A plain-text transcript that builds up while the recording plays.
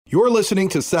You're listening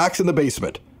to Sox in the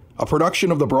Basement, a production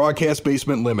of the Broadcast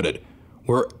Basement Limited,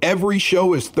 where every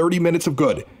show is 30 minutes of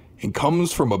good and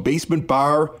comes from a basement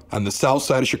bar on the south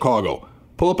side of Chicago.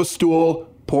 Pull up a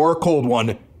stool, pour a cold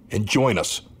one, and join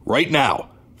us right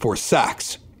now for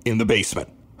Sox in the Basement.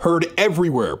 Heard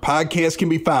everywhere podcasts can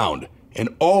be found, and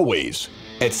always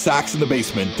at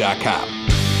soxinthebasement.com.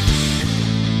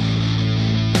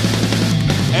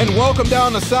 And welcome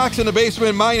down to Sox in the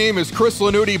Basement. My name is Chris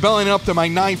Lanuti, belling up to my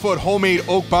 9-foot homemade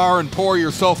oak bar and pour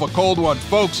yourself a cold one.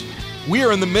 Folks, we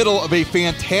are in the middle of a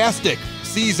fantastic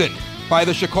season by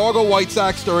the Chicago White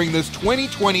Sox during this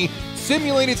 2020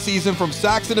 simulated season from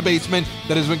Sox in the Basement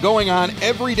that has been going on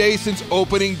every day since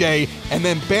opening day, and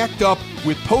then backed up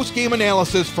with post-game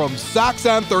analysis from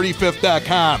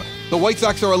SoxOn35th.com. The White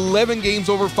Sox are 11 games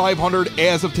over 500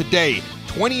 as of today,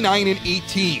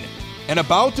 29-18. And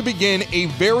about to begin a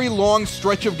very long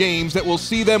stretch of games that will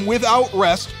see them without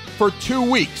rest for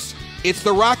 2 weeks. It's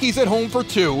the Rockies at home for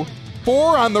 2,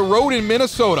 4 on the road in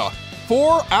Minnesota,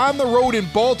 4 on the road in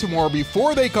Baltimore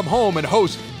before they come home and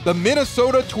host the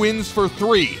Minnesota Twins for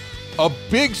 3. A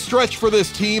big stretch for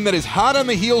this team that is hot on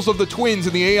the heels of the Twins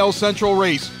in the AL Central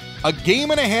race. A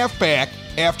game and a half back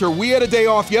after we had a day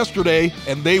off yesterday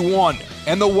and they won.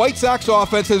 And the White Sox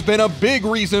offense has been a big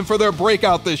reason for their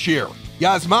breakout this year.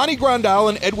 Yasmani Grandal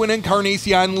and Edwin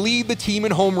Encarnacion lead the team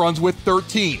in home runs with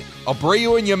 13.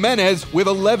 Abreu and Jimenez with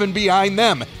 11 behind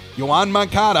them. Yoan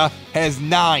Moncada has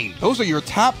 9. Those are your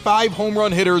top 5 home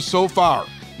run hitters so far.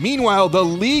 Meanwhile, the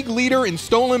league leader in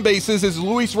stolen bases is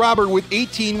Luis Robert with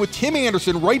 18, with Tim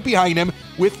Anderson right behind him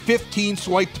with 15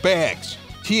 swiped bags.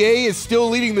 TA is still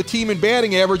leading the team in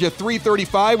batting average at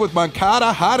 .335, with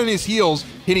Moncada hot on his heels,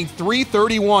 hitting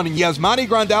 .331, and Yasmani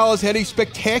Grandal has had a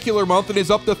spectacular month and is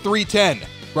up to .310.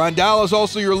 Grandal is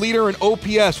also your leader in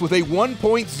OPS with a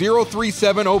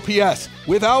 1.037 OPS.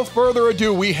 Without further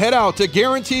ado, we head out to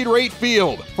Guaranteed Rate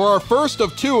Field for our first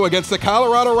of 2 against the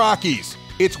Colorado Rockies.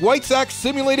 It's White Sox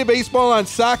Simulated Baseball on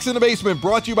Sox in the Basement,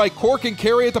 brought to you by Cork and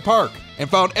Carry at the Park, and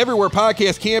found everywhere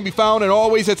podcasts can be found, and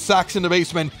always at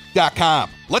soxinthebasement.com.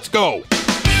 Let's go!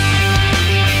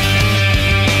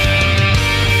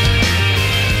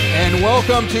 And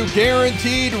welcome to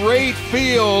Guaranteed Rate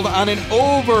Field on an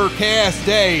overcast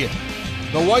day.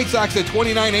 The White Sox at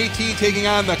 29-18 taking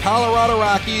on the Colorado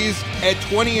Rockies at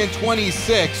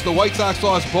 20-26. The White Sox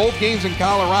lost both games in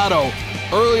Colorado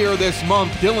earlier this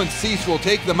month. Dylan Cease will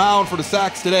take the mound for the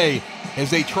Sox today as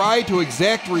they try to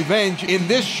exact revenge in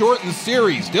this shortened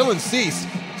series. Dylan Cease,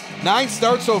 9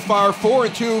 starts so far,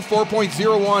 4-2,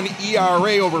 4.01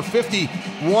 ERA over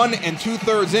 51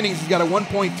 2/3 innings. He's got a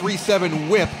 1.37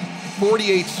 whip,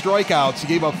 48 strikeouts. He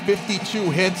gave up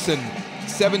 52 hits and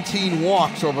 17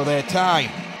 walks over that time.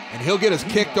 And he'll get us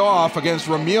kicked off against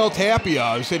Ramil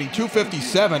Tapia, who's hitting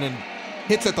 .257 and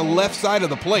hits at the left side of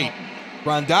the plate.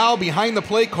 Grandal behind the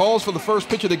plate calls for the first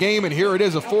pitch of the game, and here it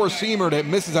is, a four-seamer that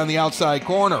misses on the outside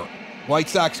corner. White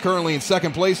Sox currently in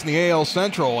second place in the AL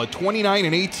Central at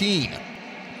 29-18.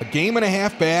 A game and a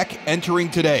half back entering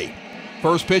today.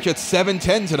 First pitch at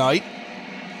 7:10 tonight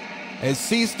as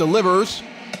Cease delivers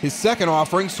his second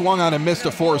offering, swung on and missed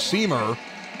a four-seamer.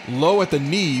 Low at the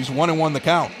knees, 1-1 the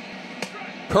count.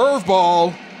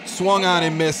 Curveball, swung on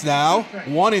and missed now,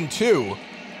 1-2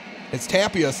 as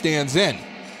Tapia stands in.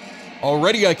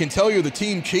 Already I can tell you the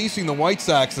team chasing the White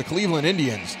Sox, the Cleveland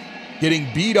Indians, getting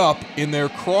beat up in their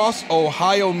Cross,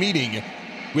 Ohio meeting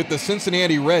with the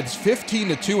Cincinnati Reds,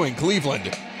 15-2 in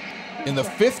Cleveland in the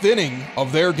 5th inning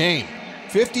of their game.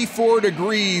 54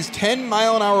 degrees,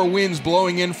 10-mile-an-hour winds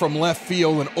blowing in from left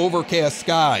field and overcast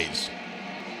skies.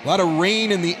 A lot of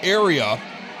rain in the area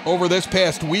over this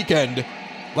past weekend.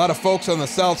 A lot of folks on the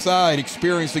south side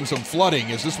experiencing some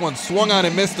flooding as this one swung on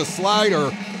and missed a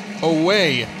slider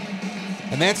away.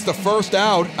 And that's the first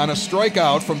out on a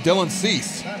strikeout from Dylan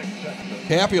Cease.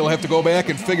 Tapia will have to go back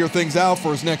and figure things out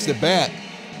for his next at-bat.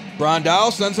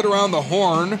 Grandal sends it around the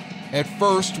horn. At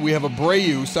first, we have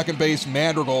Abreu, second base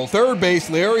Madrigal. Third base,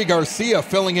 Larry Garcia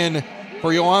filling in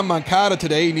for Yoan Moncada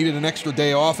today. He needed an extra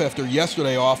day off after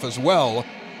yesterday off as well.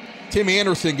 Tim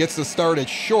Anderson gets the start at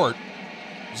short.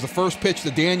 As the first pitch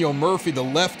to Daniel Murphy, the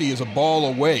lefty, is a ball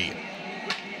away.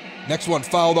 Next one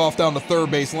fouled off down the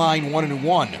third base line,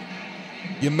 1-1.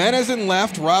 Jimenez in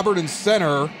left, Robert in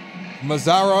center,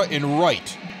 Mazzara in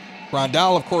right.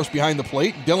 Grandal, of course, behind the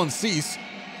plate. Dylan Cease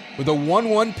with a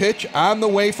 1-1 pitch on the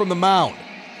way from the mound.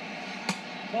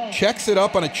 Checks it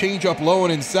up on a changeup low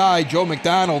and inside. Joe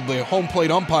McDonald, the home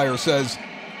plate umpire, says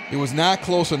it was not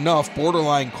close enough,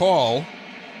 borderline call.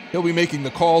 He'll be making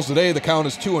the calls today. The count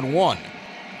is 2-1.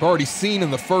 We've already seen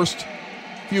in the first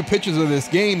few pitches of this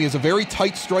game, he has a very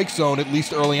tight strike zone, at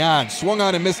least early on. Swung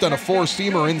on and missed on a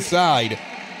four-seamer inside.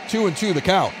 2-2 the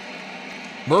count.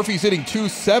 Murphy's hitting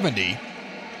 .270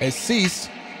 as Cease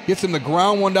gets him the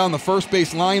ground one down the first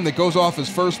base line that goes off his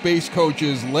first base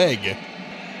coach's leg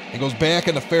and goes back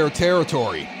into fair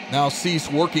territory. Now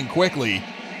Cease working quickly.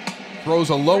 Throws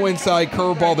a low inside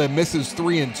curveball that misses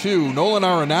 3-2. Nolan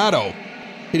Arenado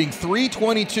hitting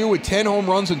 .322 with 10 home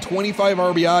runs and 25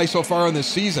 RBI so far in this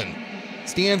season.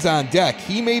 Stands on deck.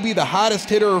 He may be the hottest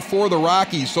hitter for the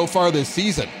Rockies so far this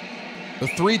season. The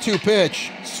 3-2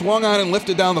 pitch swung on and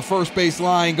lifted down the first base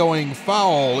line, going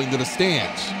foul into the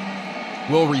stands.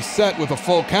 Will reset with a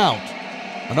full count.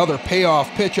 Another payoff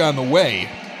pitch on the way.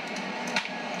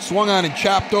 Swung on and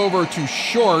chopped over to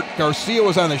short. Garcia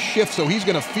was on the shift, so he's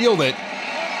going to field it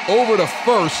over to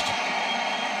first.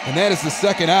 And that is the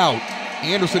second out.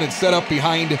 Anderson had set up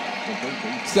behind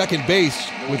second base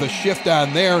with a shift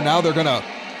on there. Now they're going to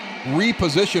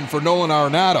reposition for Nolan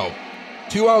Arenado.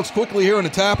 2 outs quickly here in the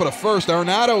top of the first.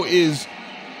 Arenado is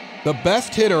the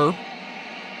best hitter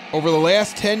over the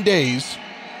last 10 days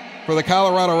for the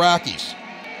Colorado Rockies,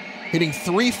 hitting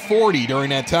 .340 during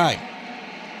that time.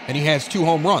 And he has 2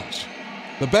 home runs.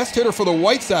 The best hitter for the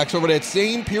White Sox over that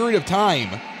same period of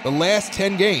time, the last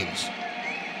 10 games,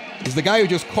 is the guy who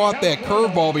just caught that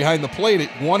curveball behind the plate at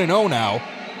 1-0 now,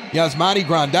 Yasmani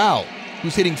Grandal,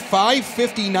 who's hitting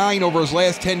 .559 over his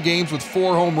last 10 games with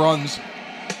 4 home runs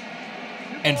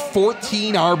and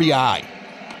 14 RBI.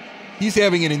 He's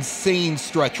having an insane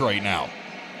stretch right now.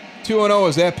 2-0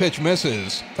 as that pitch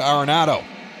misses to Arenado.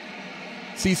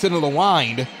 Cease into the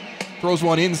wind, throws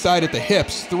one inside at the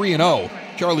hips, 3-0.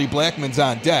 Charlie Blackmon's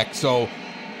on deck, so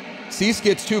Cease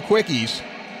gets 2 quickies,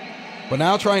 but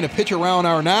now trying to pitch around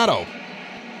Arenado.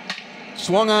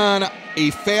 Swung on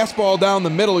a fastball down the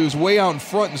middle. He was way out in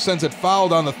front and sends it foul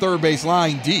down the third base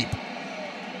line deep.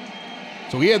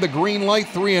 So he had the green light,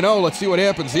 3-0. Let's see what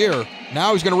happens here.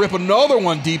 Now he's going to rip another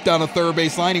one deep down the third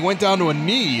base line. He went down to a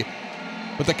knee,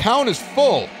 but the count is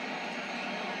full.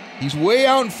 He's way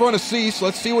out in front of Cease.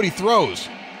 Let's see what he throws.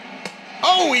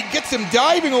 Oh, he gets him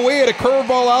diving away at a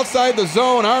curveball outside the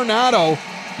zone. Arenado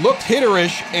looked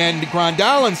hitterish, and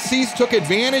Grandal and Cease took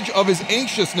advantage of his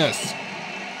anxiousness.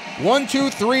 1, 2,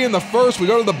 3 in the first. We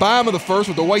go to the bottom of the first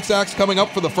with the White Sox coming up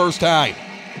for the first time.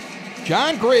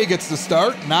 John Gray gets the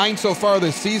start. 9 so far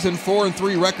this season,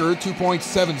 4-3 record,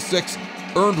 2.76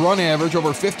 earned run average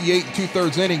over 58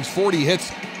 2/3 innings, 40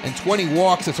 hits and 20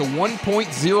 walks. It's a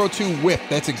 1.02 whip.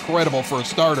 That's incredible for a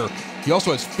starter. He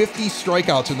also has 50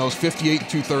 strikeouts in those 58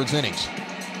 2/3 innings.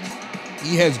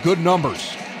 He has good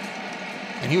numbers.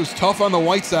 And he was tough on the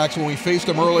White Sox when we faced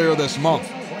him earlier this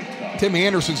month. Tim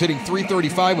Anderson's hitting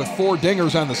 .335 with 4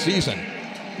 dingers on the season.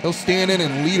 He'll stand in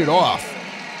and lead it off,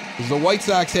 as the White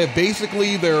Sox have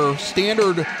basically their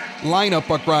standard lineup,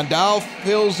 but Grandal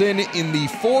fills in the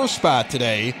 4 spot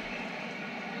today,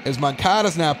 as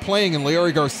Moncada's not playing and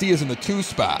Larry Garcia's in the 2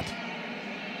 spot.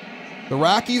 The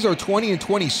Rockies are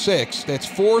 20-26. That's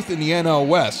 4th in the NL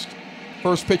West.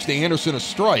 First pitch to Anderson, a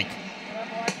strike.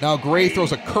 Now Gray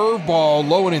throws a curveball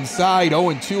low and inside,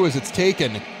 0-2 as it's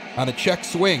taken on a check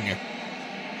swing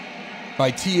by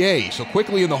TA. So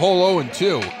quickly in the hole,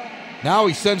 0-2. Now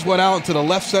he sends one out into the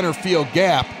left center field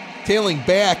gap, tailing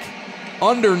back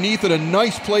underneath it. A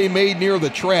nice play made near the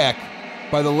track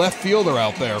by the left fielder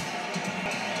out there.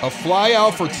 A fly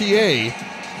out for TA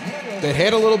that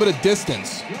had a little bit of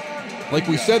distance. Like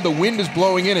we said, the wind is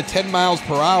blowing in at 10 miles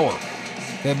per hour.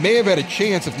 That may have had a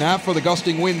chance if not for the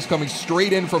gusting winds coming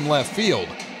straight in from left field,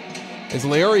 as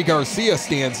Larry Garcia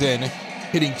stands in,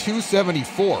 hitting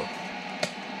 .274.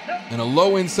 And a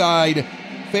low inside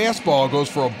fastball goes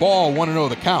for a ball, 1-0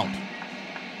 the count.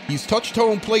 He's touched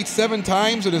home plate 7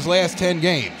 times in his last 10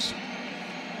 games.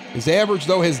 His average,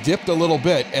 though, has dipped a little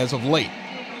bit as of late.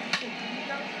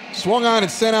 Swung on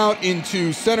and sent out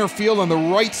into center field on the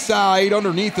right side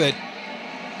underneath it.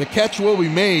 The catch will be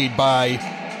made by,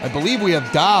 I believe we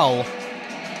have Dahl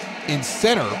in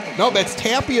center. No, that's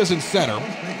Tapia's in center.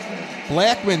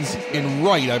 Blackmon's in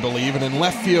right, I believe, and in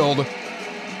left field,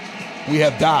 we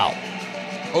have Dahl.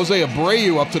 Jose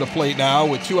Abreu up to the plate now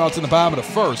with 2 outs in the bottom of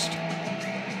the first.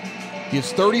 He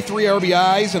has 33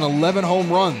 RBIs and 11 home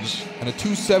runs and a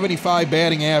 .275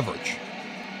 batting average.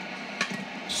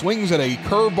 Swings at a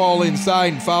curveball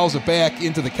inside and fouls it back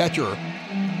into the catcher.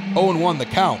 0-1 the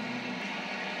count.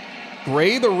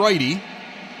 Gray, the righty,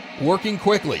 working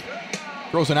quickly.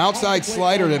 Throws an outside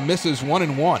slider that misses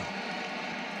 1-1.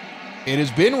 It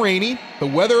has been rainy. The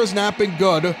weather has not been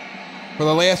good for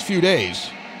the last few days.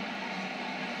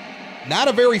 Not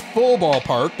a very full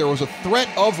ballpark. There was a threat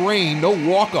of rain, no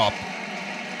walk-up.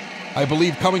 I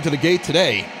believe, coming to the gate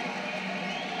today.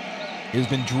 It has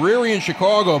been dreary in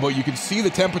Chicago, but you can see the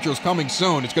temperatures coming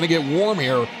soon. It's going to get warm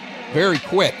here very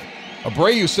quick.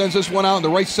 Abreu sends this one out in the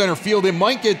right center field. It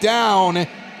might get down.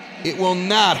 It will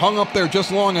not. Hung up there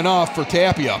just long enough for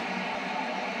Tapia.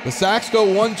 The Sox go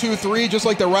 1-2-3 just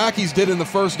like the Rockies did in the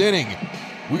first inning.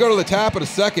 We go to the top of the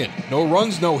second. No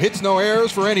runs, no hits, no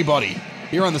errors for anybody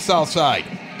here on the south side.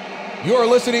 You are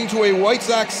listening to a White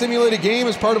Sox simulated game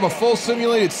as part of a full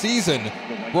simulated season.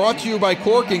 Brought to you by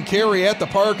Cork and Carry at the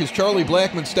park as Charlie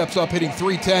Blackman steps up hitting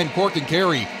 .310. Cork and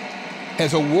Carry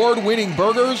has award-winning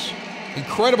burgers,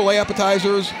 incredible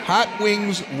appetizers, hot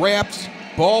wings, wraps,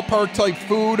 ballpark-type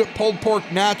food, pulled pork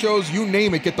nachos, you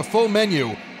name it. Get the full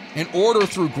menu and order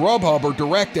through Grubhub or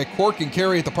direct at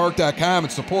corkandcarryatthepark.com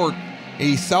and support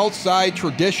a Southside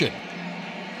tradition.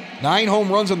 9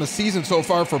 home runs on the season so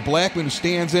far for Blackman, who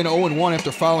stands in 0-1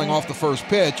 after fouling off the first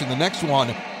pitch. And the next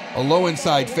one, a low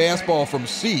inside fastball from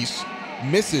Cease,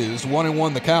 misses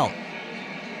 1-1 the count.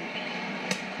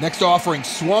 Next offering,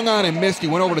 swung on and missed. He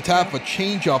went over the top of a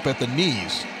changeup at the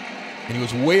knees, and he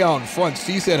was way out in front.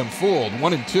 Cease had him fooled,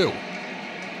 1-2.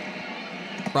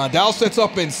 Grandal sets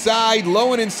up inside,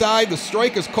 low and inside. The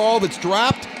strike is called. It's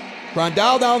dropped.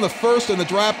 Grandal down the first, and the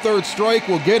drop third strike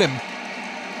will get him.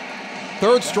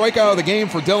 Third strikeout of the game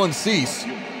for Dylan Cease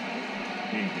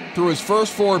through his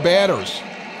first 4 batters.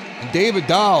 And David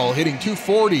Dahl, hitting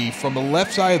 .240 from the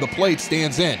left side of the plate,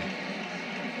 stands in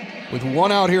with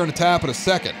 1 out here in the top of the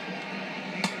second.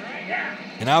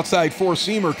 An outside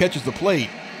 4-seamer catches the plate.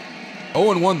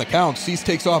 0-1 the count. Cease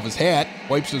takes off his hat,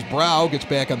 wipes his brow, gets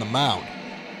back on the mound.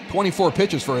 24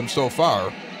 pitches for him so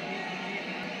far,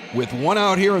 with 1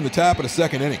 out here in the top of the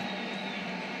second inning.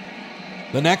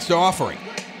 The next offering,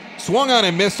 swung on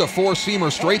and missed a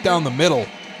 4-seamer straight down the middle.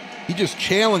 He just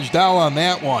challenged Dahl on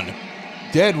that one.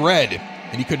 Dead red,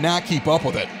 and he could not keep up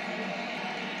with it.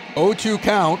 0-2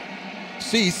 count.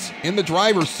 Cease, in the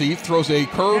driver's seat, throws a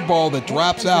curveball that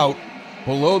drops out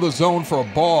below the zone for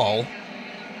a ball.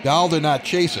 Dahl did not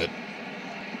chase it.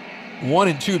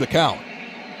 1-2 the count.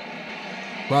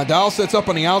 Grandal sets up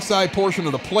on the outside portion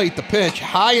of the plate. The pitch,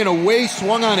 high and away,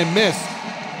 swung on and missed.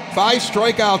 5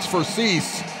 strikeouts for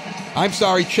Cease. I'm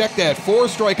sorry, check that. 4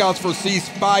 strikeouts for Cease,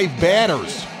 5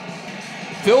 batters.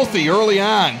 Filthy early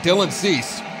on, Dylan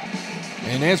Cease.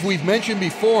 And as we've mentioned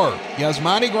before,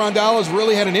 Yasmani Grandal has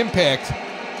really had an impact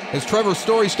as Trevor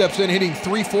Story steps in, hitting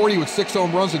 .340 with 6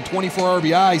 home runs and 24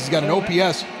 RBIs. He's got an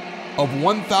OPS of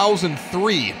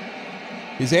 1,003.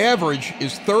 His average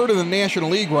is 3rd in the National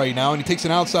League right now, and he takes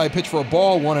an outside pitch for a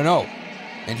ball, 1-0.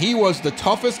 And he was the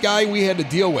toughest guy we had to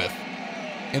deal with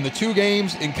in the 2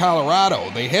 games in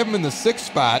Colorado. They have him in the 6th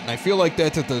spot, and I feel like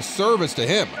that's a disservice to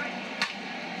him,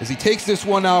 as he takes this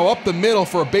one now up the middle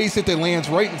for a base hit that lands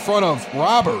right in front of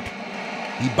Robert.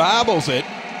 He bobbles it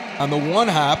on the 1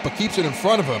 hop, but keeps it in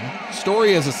front of him.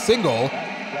 Story has a single,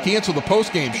 cancel the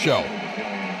postgame show.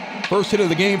 First hit of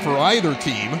the game for either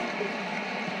team,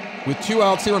 with 2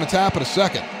 outs here on the top of the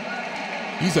second.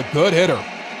 He's a good hitter.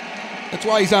 That's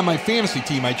why he's on my fantasy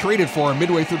team. I traded for him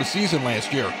midway through the season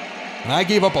last year, and I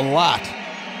gave up a lot.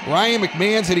 Ryan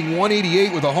McMahon's hitting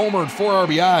 .188 with a homer and 4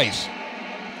 RBIs.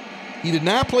 He did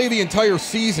not play the entire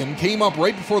season, came up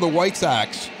right before the White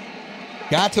Sox.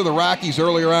 Got to the Rockies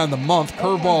earlier on in the month,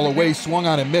 curveball away, swung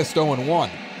on and missed, 0-1.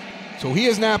 So he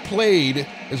has not played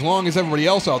as long as everybody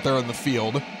else out there in the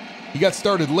field. He got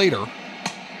started later.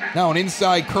 Now an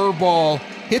inside curveball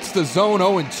hits the zone,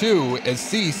 0-2, as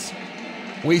Cease,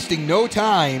 wasting no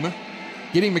time,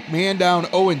 getting McMahon down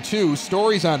 0-2.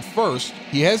 Story's on first.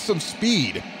 He has some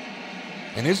speed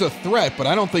and is a threat, but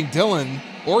I don't think Dylan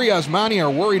or Yasmani are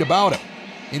worried about him.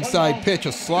 Inside pitch,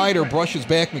 a slider brushes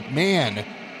back McMahon,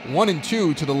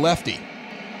 1-2 to the lefty.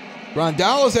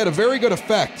 Grandal has had a very good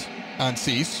effect on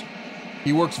Cease.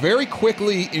 He works very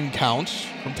quickly in counts.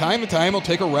 From time to time, he'll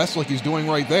take a rest like he's doing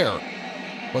right there.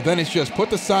 But then it's just put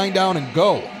the sign down and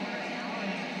go.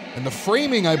 And the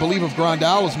framing, I believe, of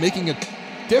Grandal is making a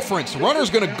difference. Runner's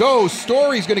going to go.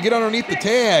 Story's going to get underneath the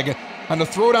tag on the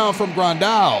throwdown from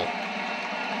Grandal.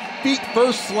 Feet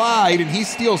first slide, and he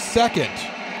steals second.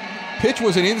 Pitch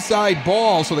was an inside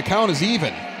ball, so the count is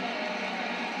even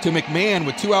to McMahon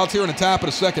with 2 outs here in the top of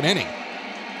the second inning.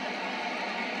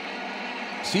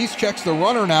 Cease checks the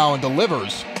runner now and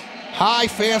delivers. High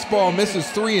fastball misses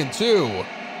 3-2.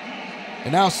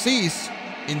 And now Cease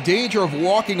in danger of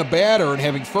walking a batter and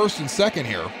having first and second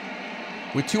here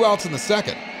with 2 outs in the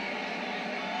second.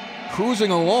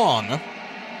 Cruising along,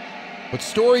 but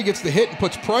Story gets the hit and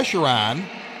puts pressure on.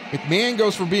 McMahon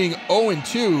goes from being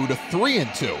 0-2 to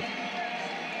 3-2.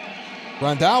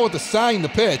 Grandal with the sign, the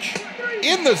pitch.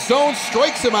 in the zone,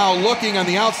 strikes him out looking on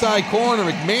the outside corner.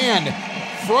 McMahon,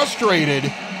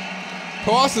 frustrated,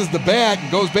 tosses the bat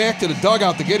and goes back to the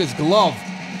dugout to get his glove.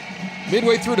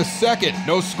 Midway through the second,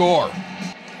 no score.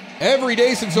 Every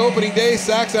day since opening day,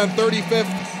 Sox on 35th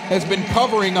has been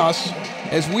covering us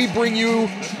as we bring you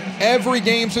every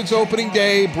game since opening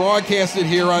day broadcasted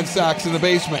here on Sox in the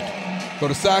Basement. Go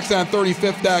to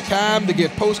SoxOn35th.com to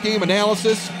get post-game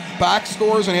analysis, box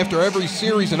scores, and after every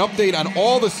series, an update on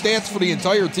all the stats for the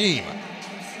entire team.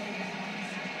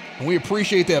 And we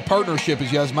appreciate that partnership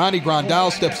as Yasmani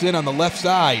Grandal steps in on the left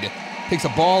side, takes a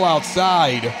ball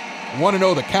outside,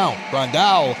 1-0 the count.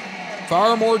 Grandal,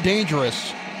 far more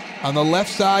dangerous on the left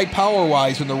side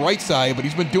power-wise than the right side, but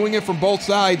he's been doing it from both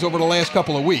sides over the last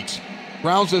couple of weeks.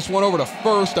 Grounds this one over to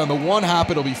first. On the one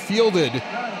hop, it'll be fielded,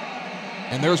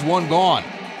 and there's one gone.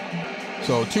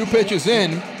 So 2 pitches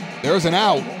in, there's an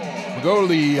out. We'll go to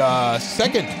the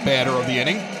second batter of the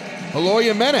inning, Eloy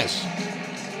Jimenez.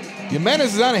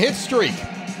 Jimenez is on a hit streak.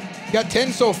 Got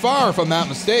 10 so far, if I'm not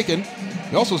mistaken.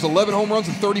 He also has 11 home runs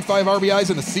and 35 RBIs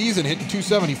in the season, hitting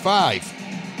 .275.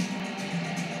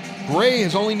 Gray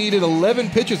has only needed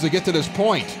 11 pitches to get to this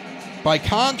point. By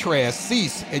contrast,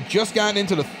 Cease had just gotten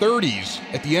into the 30s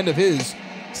at the end of his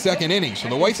second inning. So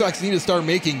the White Sox need to start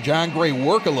making John Gray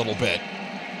work a little bit.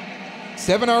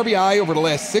 7 RBI over the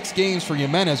last 6 games for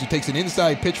Jimenez, who takes an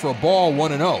inside pitch for a ball,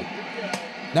 1-0.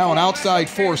 Now an outside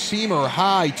 4-seamer,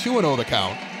 high, 2-0 the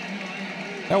count.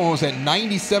 That one was at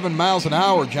 97 miles an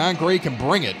hour. John Gray can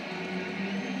bring it,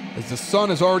 as the sun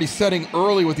is already setting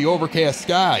early with the overcast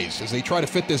skies as they try to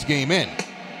fit this game in.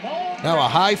 Now a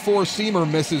high 4-seamer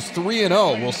misses,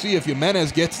 3-0. We'll see if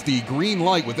Jimenez gets the green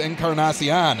light with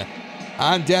Encarnacion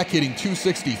on deck hitting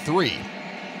 .263.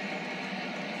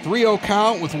 3-0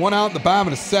 count with 1 out in the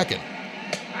bottom of the second.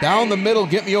 Down the middle,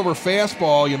 get me over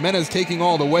fastball. Jimenez taking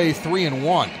all the way,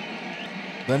 3-1.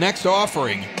 The next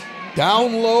offering,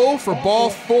 down low for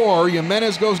ball 4.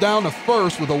 Jimenez goes down to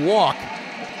first with a walk.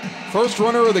 First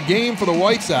runner of the game for the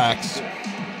White Sox.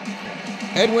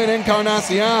 Edwin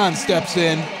Encarnacion steps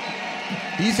in.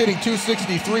 He's hitting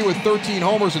 .263 with 13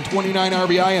 homers and 29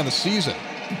 RBI on the season.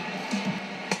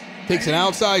 Takes an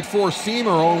outside 4-seamer,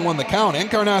 0-1 the count.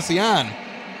 Encarnacion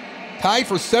tied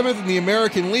for 7th in the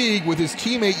American League with his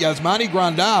teammate Yasmani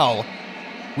Grandal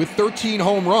with 13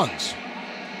 home runs.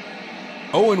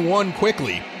 0-1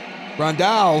 quickly.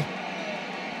 Grandal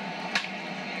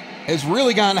has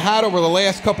really gotten hot over the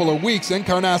last couple of weeks.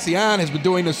 Encarnacion has been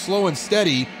doing this slow and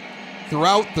steady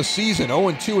throughout the season.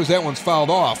 0-2 as that one's fouled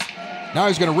off. Now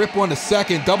he's going to rip one to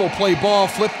second. Double play ball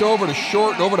flipped over to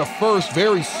short and over to first.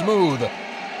 Very smooth.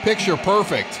 Picture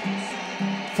perfect.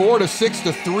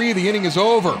 4-6-3. The inning is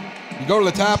over. We go to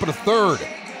the top of the third.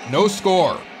 No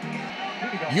score.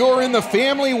 You're in the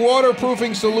Family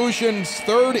Waterproofing Solutions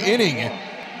third inning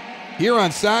here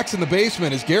on Sox in the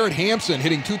Basement as Garrett Hampson,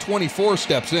 hitting .224,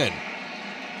 steps in.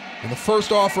 And the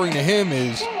first offering to him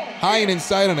is high and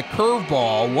inside on a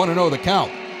curveball, 1-0 the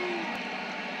count.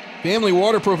 Family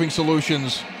Waterproofing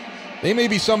Solutions, they may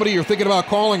be somebody you're thinking about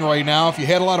calling right now if you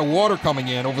had a lot of water coming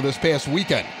in over this past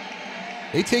weekend.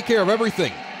 They take care of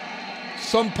everything.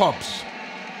 Sump pumps.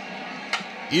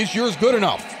 Is yours good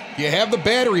enough? You have the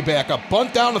battery backup.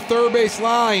 Bunt down the third base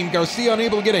line. Garcia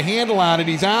unable to get a handle on it.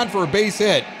 He's on for a base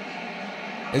hit,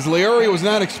 as Leary was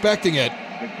not expecting it.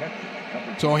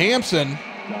 So Hampson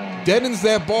deadens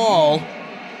that ball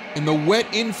in the wet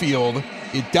infield.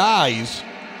 It dies.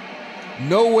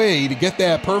 No way to get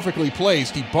that perfectly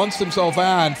placed. He bunts himself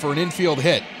on for an infield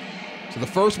hit. So the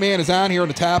first man is on here on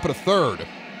the top of the third.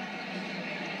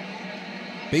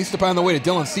 Based upon the way that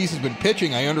Dylan Cease has been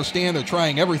pitching, I understand they're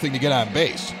trying everything to get on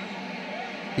base.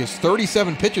 He has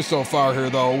 37 pitches so far here,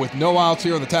 though, with no outs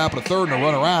here on the top of the third and a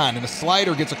runner on. And a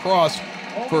slider gets across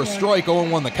for a strike,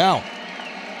 0-1 the count.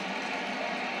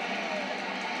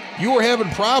 You were having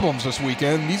problems this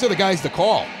weekend. These are the guys to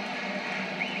call.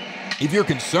 If you're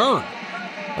concerned,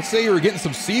 let's say you were getting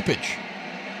some seepage.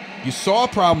 You saw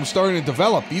problems starting to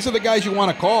develop. These are the guys you want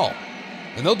to call.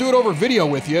 And they'll do it over video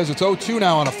with you, as it's 0-2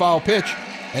 now on a foul pitch.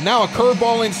 And now a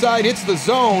curveball inside hits the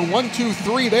zone.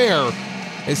 1-2-3 there,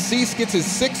 as Cease gets his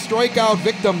 6th strikeout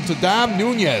victim to Dom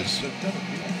Nunez.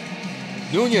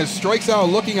 Nunez strikes out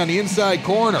looking on the inside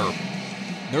corner.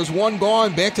 There's one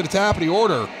gone, back to the top of the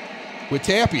order with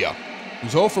Tapia,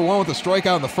 who's 0 for 1 with a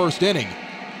strikeout in the first inning.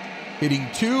 Hitting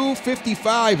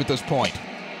 .255 at this point.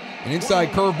 An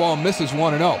inside curveball misses,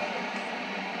 1-0.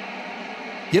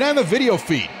 Get on the video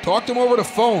feed. Talk to them over the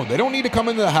phone. They don't need to come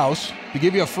into the house to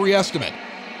give you a free estimate.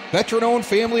 Veteran-owned,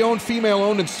 family-owned,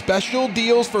 female-owned, and special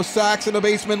deals for Sox in the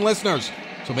Basement listeners.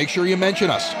 So make sure you mention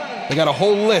us. They got a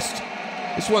whole list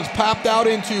This one's popped out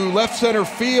into left center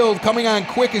field. Coming on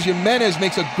quick as Jimenez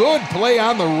makes a good play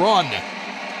on the run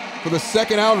for the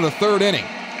second out of the third inning.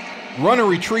 Runner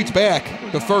retreats back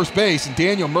to first base, and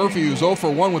Daniel Murphy, who's 0 for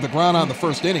 1 with the ground on the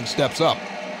first inning, steps up.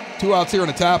 2 outs here in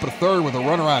the top of the third with a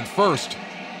runner on first.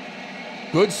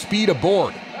 Good speed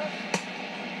aboard.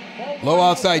 Low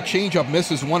outside changeup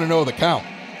misses, 1-0 the count.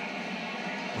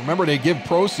 Remember, they give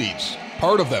proceeds,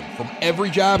 part of them, from every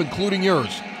job, including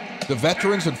yours, to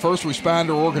veterans and first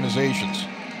responder organizations.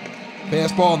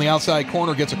 Fastball in the outside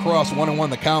corner gets across, 1-1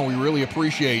 the count. We really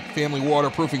appreciate Family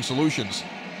Waterproofing Solutions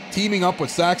teaming up with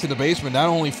Sox in the Basement, not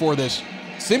only for this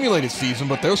simulated season,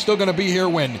 but they're still going to be here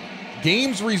when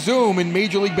games resume in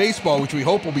Major League Baseball, which we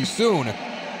hope will be soon.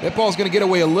 That ball's going to get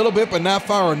away a little bit, but not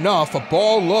far enough. A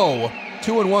ball low,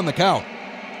 2-1 the count.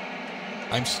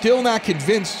 I'm still not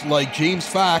convinced, like James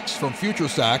Fox from Future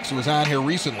Sox, who was on here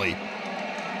recently.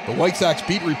 The White Sox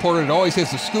beat reporter that always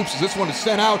has the scoops, as this one is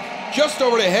sent out just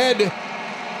over the head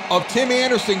of Tim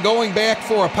Anderson, going back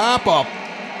for a pop-up.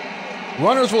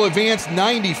 Runners will advance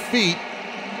 90 feet.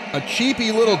 A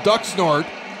cheapy little duck snort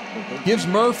gives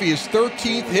Murphy his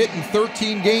 13th hit in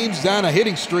 13 games on a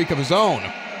hitting streak of his own.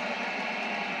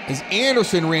 As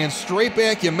Anderson ran straight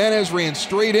back, Jimenez ran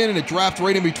straight in, and it dropped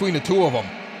right in between the two of them.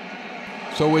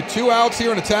 So with 2 outs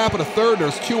here in the top of the third,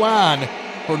 there's 2 on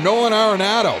for Nolan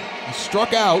Arenado. He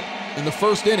struck out in the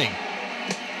first inning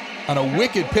on a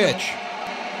wicked pitch.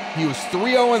 He was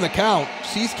 3-0 in the count.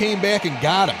 Cease came back and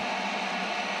got him.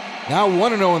 Now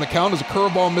 1-0 in the count as a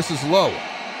curveball misses low.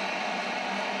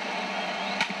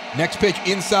 Next pitch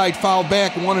inside, fouled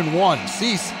back, 1-1.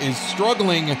 Cease is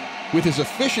struggling with his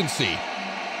efficiency.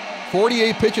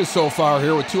 48 pitches so far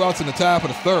here with 2 outs in the top of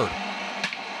the third.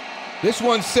 This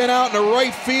one's sent out in the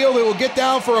right field. It will get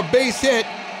down for a base hit.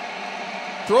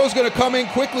 Throw's going to come in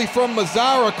quickly from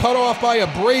Mazzara, cut off by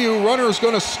Abreu. Runner's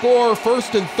going to score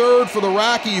first and third for the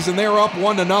Rockies, and they're up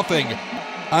 1-0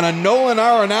 on a Nolan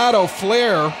Arenado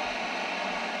flare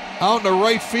out in the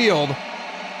right field.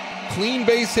 Clean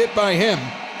base hit by him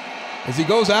as he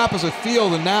goes opposite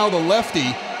field, and now the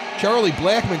lefty, Charlie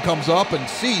Blackmon, comes up, and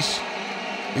Cease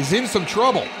is in some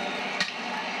trouble.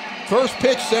 First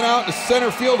pitch sent out to center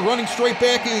field. Running straight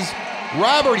back is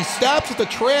Robert. He stops at the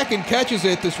track and catches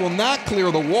it. This will not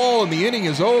clear the wall, and the inning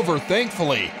is over,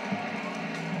 thankfully.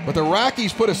 But the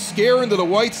Rockies put a scare into the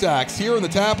White Sox here in the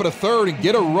top of the third and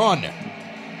get a run.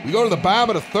 We go to the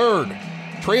bottom of the third,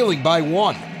 trailing by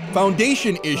 1.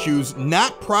 Foundation issues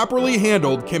not properly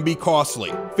handled can be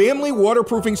costly. Family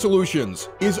Waterproofing Solutions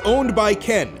is owned by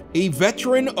Ken, a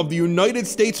veteran of the United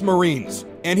States Marines,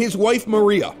 and his wife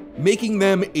Maria, making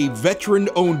them a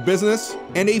veteran-owned business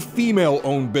and a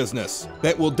female-owned business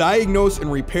that will diagnose and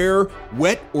repair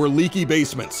wet or leaky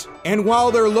basements. And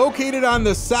while they're located on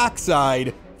the Sox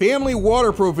side, Family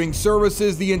Waterproofing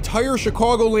services the entire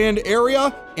Chicagoland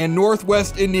area and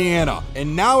Northwest Indiana.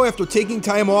 And now, after taking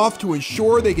time off to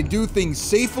ensure they can do things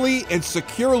safely and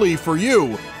securely for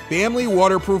you, Family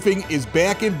Waterproofing is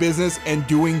back in business and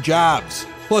doing jobs.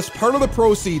 Plus, part of the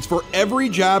proceeds for every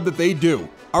job that they do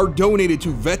are donated to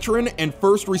veteran and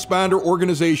first responder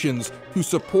organizations who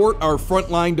support our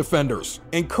frontline defenders.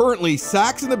 And currently,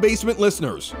 Sox in the Basement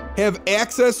listeners have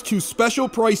access to special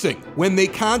pricing when they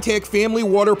contact Family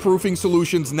Waterproofing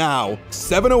Solutions now,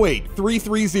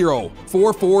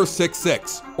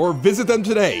 708-330-4466, or visit them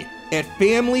today at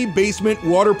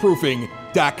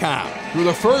FamilyBasementWaterproofing.com. Through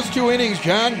the first 2 innings,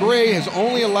 John Gray has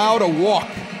only allowed a walk.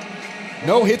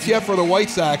 No hits yet for the White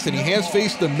Sox, and he has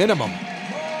faced the minimum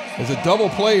as a double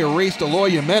play erased Eloy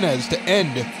Jimenez to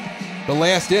end the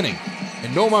last inning.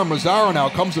 And Nomar Mazzara now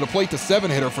comes to the plate, the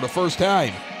 7-hitter for the first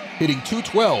time, hitting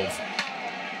 .212,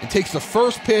 and takes the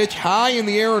first pitch high in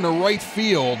the air in the right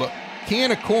field.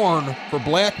 Can of corn for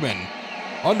Blackmon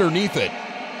underneath it.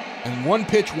 And 1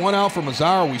 pitch, 1 out for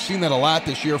Mazzara. We've seen that a lot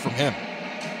this year from him.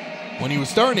 When he was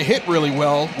starting to hit really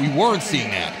well, we weren't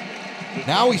seeing that.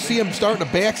 Now we see him starting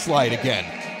to backslide again.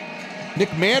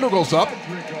 Nick Madrigal's up.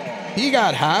 He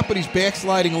got hot, but he's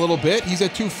backsliding a little bit. He's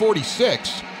at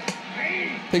 246.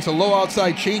 Takes a low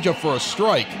outside changeup for a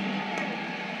strike.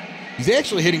 He's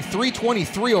actually hitting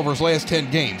 .323 over his last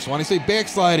 10 games. So when I say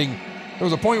backsliding, there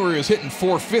was a point where he was hitting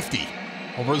 .450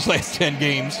 over his last 10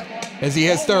 games as he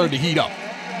has started to heat up.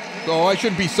 So I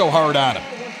shouldn't be so hard on him.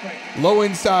 Low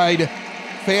inside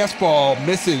fastball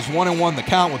misses, 1-1 the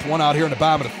count with 1 out here in the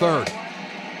bottom of the third.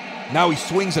 Now he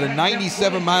swings at a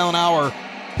 97-mile-an-hour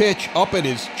pitch up at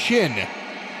his chin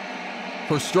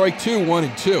for strike 2,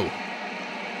 1-2.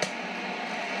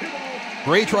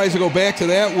 Gray tries to go back to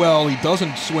that. Well, he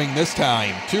doesn't swing this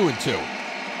time. 2-2.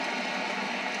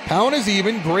 Count is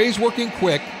even. Gray's working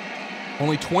quick.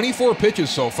 Only 24 pitches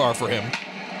so far for him.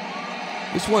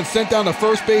 This one sent down the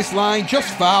first base line,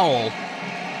 just foul.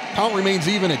 Count remains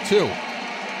even at 2.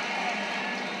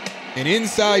 An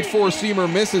inside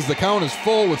four-seamer misses. The count is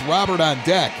full with Robert on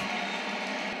deck.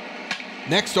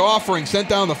 Next offering sent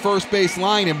down the first base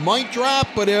line. It might drop,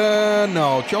 but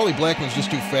no. Charlie Blackmon's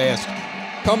just too fast.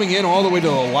 Coming in all the way to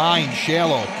the line,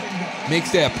 shallow.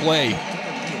 Makes that play.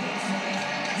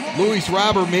 Luis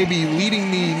Robert may be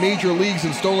leading the major leagues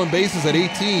in stolen bases at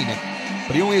 18,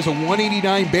 but he only has a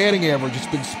 189 batting average. It's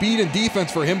been speed and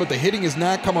defense for him, but the hitting has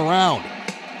not come around.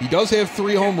 He does have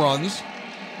 3 home runs.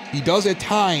 He does at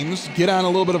times get on a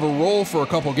little bit of a roll for a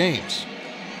couple games,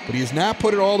 but he has not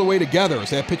put it all the way together as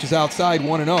that pitch is outside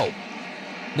 1-0.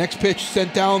 Next pitch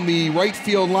sent down the right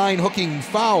field line, hooking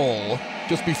foul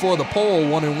just before the pole,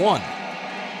 1-1.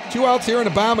 2 outs here in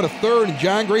the bottom of the third, and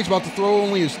John Gray's about to throw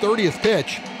only his 30th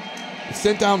pitch. It's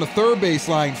sent down the third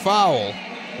baseline, foul,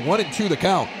 1-2 the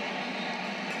count.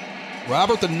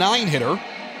 Robert, the 9-hitter,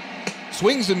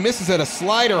 swings and misses at a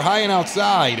slider high and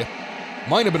outside.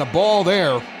 Might have been a ball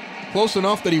there, close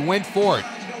enough that he went for it.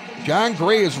 John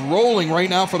Gray is rolling right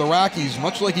now for the Rockies,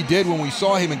 much like he did when we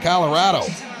saw him in Colorado.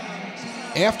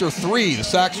 After 3, the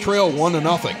Sox trail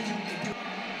 1-0.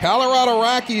 Colorado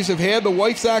Rockies have had the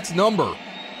White Sox number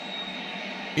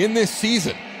in this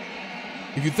season.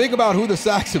 If you think about who the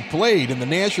Sox have played in the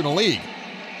National League,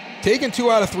 taken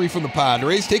 2 out of 3 from the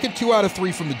Padres, taken 2 out of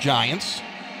 3 from the Giants,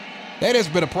 that has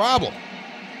been a problem.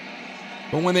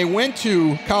 But when they went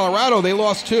to Colorado, they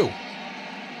lost 2.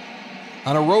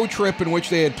 On a road trip in which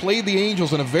they had played the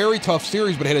Angels in a very tough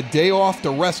series, but had a day off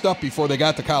to rest up before they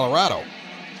got to Colorado.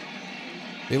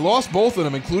 They lost both of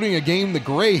them, including a game to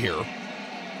Gray here.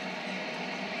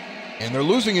 And they're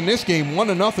losing in this game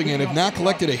 1-0 and have not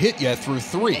collected a hit yet through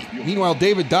 3. Meanwhile,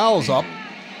 David Dahl's up.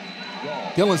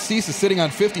 Dylan Cease is sitting on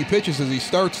 50 pitches as he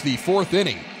starts the 4th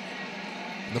inning.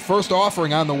 The first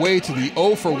offering on the way to the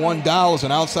 0-for-1 Dahl is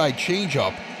an outside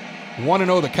changeup.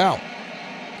 1-0 the count.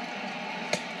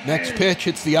 Next pitch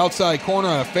hits the outside corner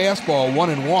on a fastball,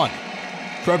 1-1.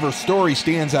 Trevor Story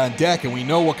stands on deck, and we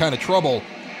know what kind of trouble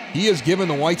he has given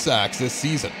the White Sox this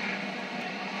season.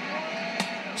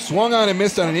 Swung on and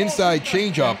missed on an inside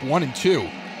changeup, 1-2.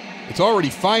 It's already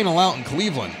final out in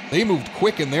Cleveland. They moved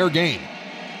quick in their game.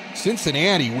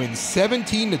 Cincinnati wins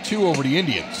 17-2 over the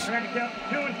Indians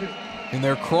in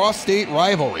their cross-state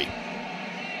rivalry.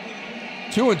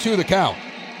 2-2 the count.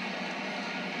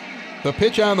 The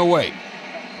pitch on the way.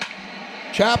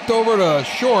 Chopped over to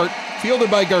short, fielded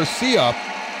by Garcia,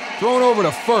 thrown over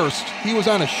to first. He was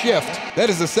on a shift. That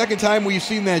is the second time we've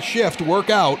seen that shift work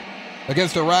out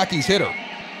against a Rockies hitter.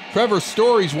 Trevor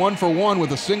Story's 1-for-1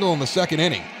 with a single in the 2nd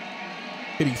inning,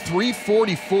 hitting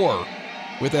 .344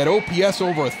 with that OPS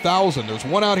over 1,000. There's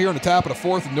 1 out here in the top of the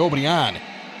 4th and nobody on,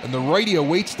 and the righty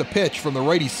awaits the pitch from the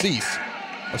righty Cease.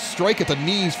 A strike at the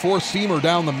knees, 4-seamer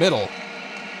down the middle.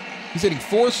 He's hitting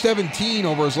 .417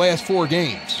 over his last 4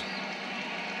 games.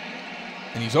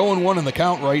 And he's 0-1 in the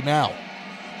count right now.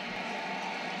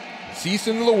 Cease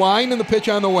into the line and the pitch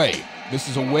on the way. This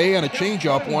is away on a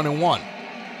changeup, 1-1.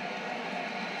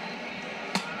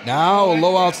 Now a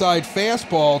low outside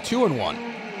fastball, 2-1.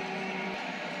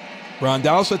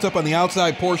 Rondell sets up on the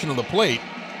outside portion of the plate.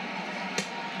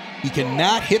 He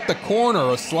cannot hit the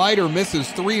corner. A slider misses,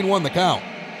 3-1 the count.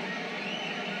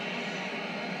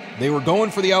 They were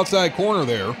going for the outside corner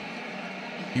there.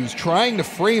 He was trying to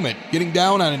frame it, getting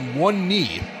down on 1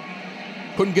 knee.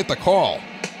 Couldn't get the call.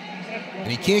 And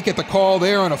he can't get the call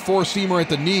there on a 4-seamer at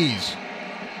the knees.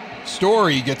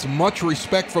 Story gets much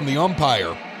respect from the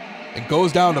umpire and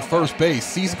goes down to first base.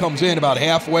 Cease comes in about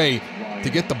halfway to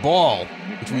get the ball,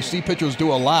 which we see pitchers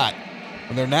do a lot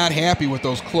when they're not happy with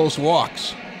those close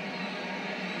walks.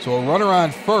 So a runner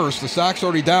on first. The Sox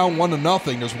already down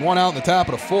 1-0. There's 1 out in the top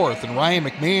of the 4th, and Ryan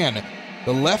McMahon,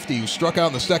 the lefty who struck out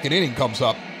in the 2nd inning, comes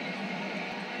up.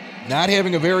 Not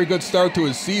having a very good start to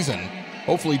his season.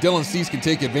 Hopefully Dylan Cease can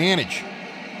take advantage.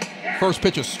 First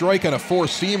pitch a strike on a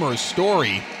 4-seamer.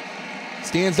 Story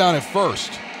stands down at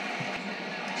first.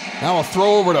 Now a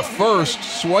throw over to first.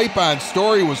 Swipe on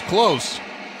Story was close,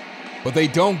 but they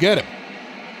don't get him.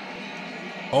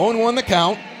 0-1 the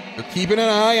count. They're keeping an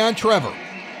eye on Trevor.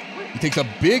 He takes a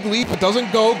big leap, but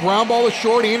doesn't go. Ground ball is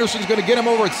short. Anderson's going to get him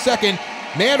over at second.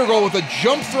 Madrigal with a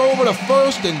jump throw over to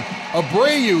first, and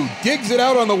Abreu digs it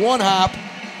out on the 1-hop.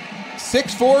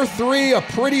 6-4-3, a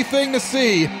pretty thing to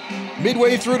see.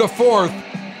 Midway through the 4th,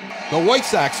 the White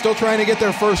Sox still trying to get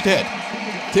their first hit.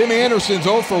 Tim Anderson's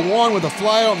 0-for-1 with a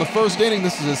flyout in the 1st inning.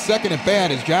 This is his 2nd at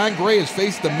bat as John Gray has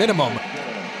faced the minimum,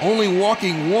 only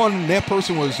walking 1, and that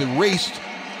person was erased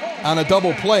on a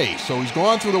double play. So he's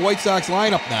gone through the White Sox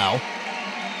lineup now.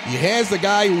 He has the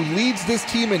guy who leads this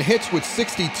team in hits with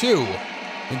 62,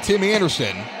 and Tim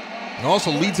Anderson, and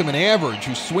also leads him in average,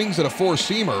 who swings at a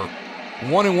four-seamer.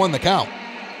 1-1 the count.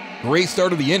 Great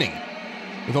start of the inning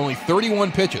with only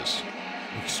 31 pitches.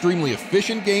 Extremely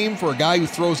efficient game for a guy who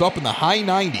throws up in the high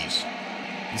 90s.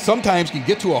 He sometimes can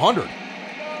get to 100.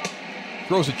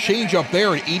 Throws a changeup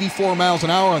there at 84 miles an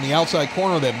hour on the outside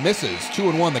corner that misses.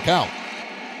 2-1 the count.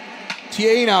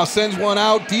 TA now sends one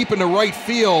out deep into right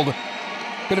field.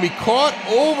 Going to be caught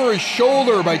over his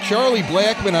shoulder by Charlie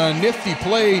Blackmon on a nifty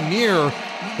play near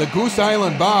the Goose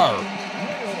Island bar.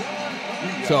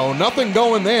 So nothing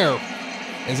going there,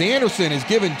 as Anderson is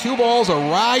given 2 balls, a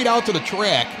ride out to the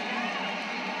track.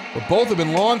 But both have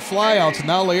been long flyouts, and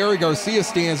now Larry Garcia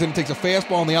stands in and takes a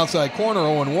fastball on the outside corner,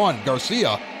 0-1.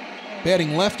 Garcia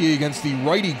batting lefty against the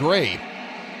righty Gray.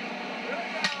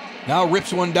 Now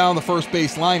rips one down the first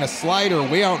base line, a slider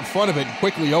way out in front of it, and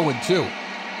quickly 0-2.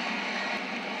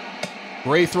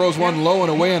 Gray throws one low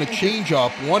and away on a changeup,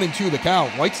 1-2 the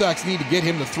count. White Sox need to get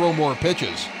him to throw more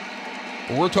pitches.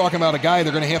 But we're talking about a guy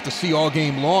they're going to have to see all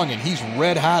game long, and he's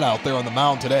red hot out there on the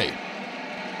mound today.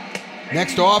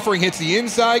 Next offering hits the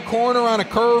inside corner on a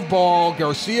curveball.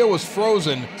 Garcia was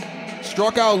frozen,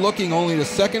 struck out looking, only the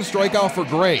second strikeout for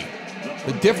Gray.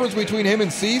 The difference between him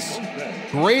and Cease,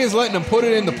 Gray is letting him put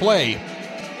it into play,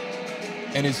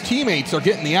 and his teammates are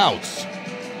getting the outs.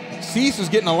 Cease is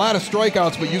getting a lot of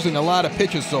strikeouts, but using a lot of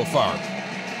pitches so far.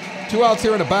 2 outs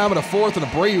here in the bottom of the fourth, and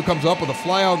Abreu comes up with a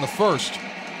flyout in the first.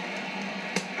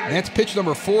 And that's pitch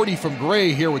number 40 from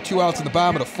Gray here with 2 outs in the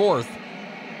bottom of the fourth.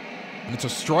 And it's a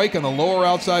strike on the lower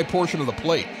outside portion of the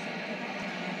plate.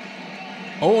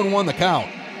 0-1 the count.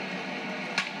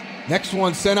 Next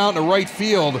one sent out into right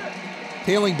field.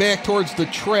 Tailing back towards the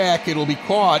track. It'll be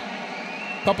caught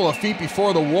a couple of feet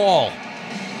before the wall.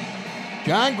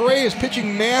 John Gray is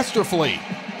pitching masterfully.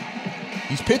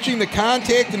 He's pitching the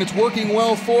contact, and it's working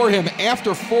well for him.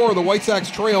 After 4, the White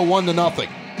Sox trail 1-0.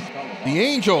 The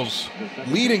Angels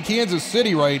lead in Kansas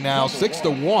City right now,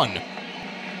 6-1.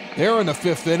 They're in the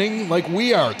 5th inning like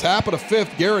we are. Top of the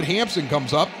 5th, Garrett Hampson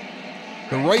comes up.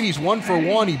 The righty's 1 for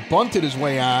 1. He bunted his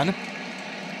way on.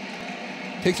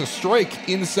 Takes a strike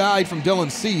inside from Dylan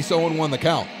Cease, 0-1 the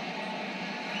count.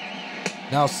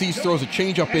 Now Cease throws a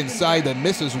changeup inside that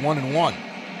misses, 1-1.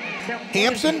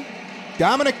 Hampson,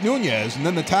 Dominic Nunez, and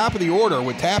then the top of the order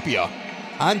with Tapia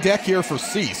on deck here for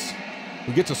Cease,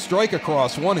 who gets a strike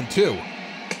across, 1-2.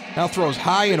 Now throws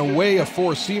high and away a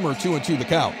four-seamer, 2-2 the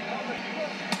count.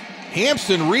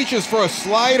 Hampson reaches for a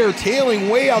slider, tailing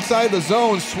way outside the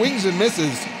zone, swings and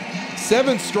misses.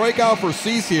 7th strikeout for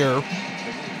Cease here,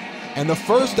 and the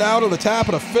first out of the top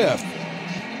of the 5th.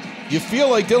 You feel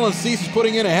like Dylan Cease is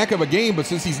putting in a heck of a game, but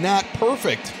since he's not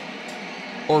perfect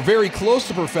or very close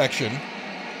to perfection,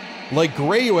 like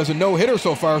Gray, who has a no-hitter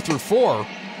so far through 4,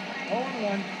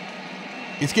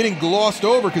 it's getting glossed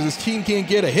over because his team can't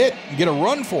get a hit and get a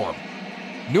run for him.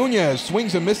 Nunez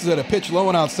swings and misses at a pitch low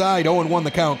and outside, 0-1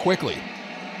 the count quickly.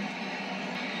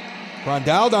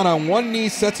 Grandal down on one knee,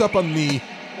 sets up on the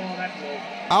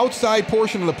outside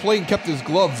portion of the plate and kept his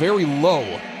glove very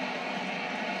low.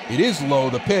 It is low,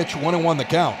 the pitch, 1-1 the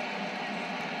count.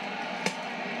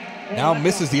 Now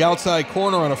misses the outside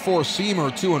corner on a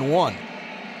four-seamer, 2-1.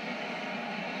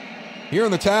 Here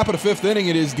in the top of the 5th inning,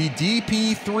 it is the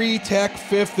DP3 Tech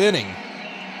 5th inning.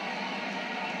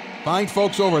 Fine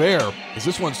folks over there, as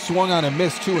this one swung on and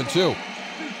missed, 2-2.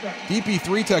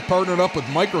 DP3 Tech partnered up with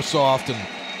Microsoft, and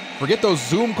forget those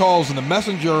Zoom calls and the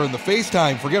Messenger and the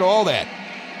FaceTime, forget all that.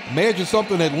 Imagine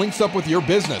something that links up with your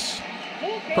business.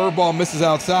 Curveball misses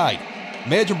outside.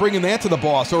 Imagine bringing that to the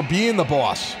boss, or being the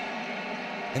boss,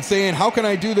 and saying, how can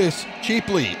I do this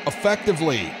cheaply,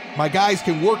 effectively? My guys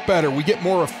can work better. We get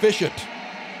more efficient.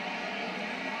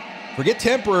 Forget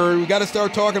temporary. We got to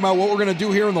start talking about what we're going to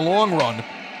do here in the long run.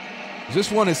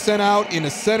 This one is sent out into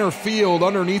center field.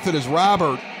 Underneath it is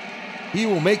Robert. He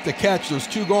will make the catch. There's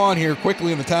 2 gone here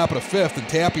quickly in the top of the 5th, and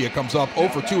Tapia comes up 0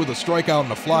 for 2 with a strikeout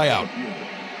and a flyout.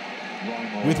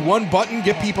 With one button,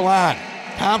 get people on.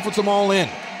 Conference them all in.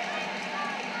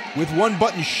 With one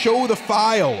button, show the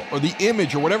file or the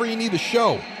image or whatever you need to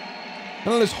show.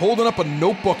 None of this holding up a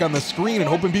notebook on the screen and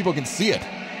hoping people can see it.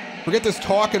 Forget this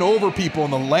talking over people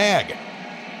and the lag.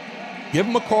 Give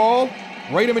them a call,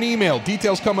 write them an email.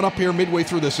 Details coming up here midway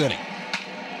through this inning.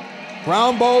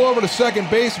 Ground ball over to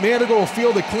second base. Manigault will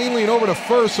field it cleanly and over to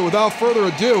first, so without further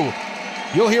ado,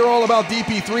 you'll hear all about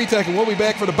DP3 Tech, and we'll be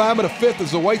back for the bottom of the 5th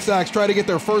as the White Sox try to get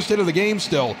their first hit of the game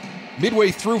still.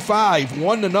 Midway through 5,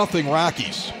 1-0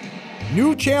 Rockies.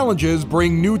 New challenges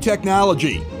bring new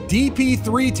technology.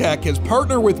 DP3 Tech has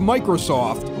partnered with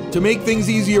Microsoft to make things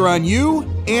easier on you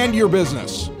and your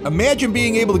business. Imagine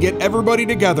being able to get everybody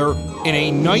together in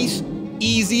a nice,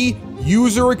 easy,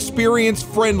 user experience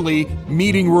friendly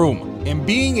meeting room and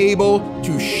being able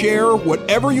to share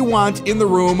whatever you want in the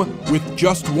room with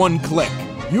just one click.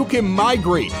 You can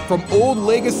migrate from old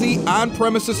legacy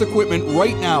on-premises equipment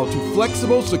right now to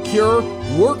flexible, secure,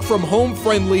 work-from-home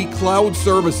friendly cloud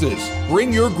services.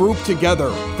 Bring your group together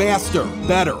faster,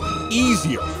 better,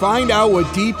 easier. Find out what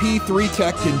DP3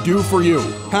 Tech can do for you.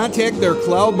 Contact their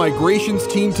cloud migrations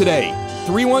team today,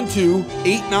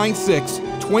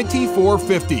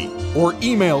 312-896-2450, or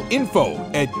email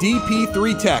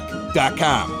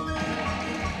info@dp3tech.com.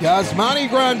 Yasmani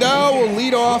Grandal will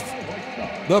lead off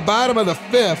the bottom of the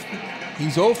fifth.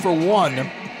 He's 0 for 1.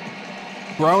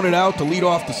 Grounded out to lead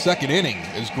off the second inning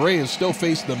as Gray has still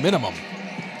faced the minimum.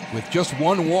 With just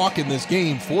one walk in this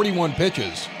game, 41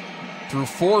 pitches through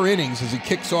 4 innings as he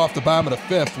kicks off the bottom of the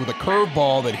fifth with a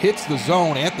curveball that hits the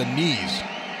zone at the knees.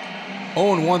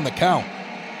 0-1 the count.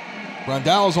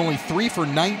 Grandal is only 3 for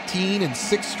 19 and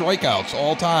 6 strikeouts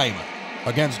all time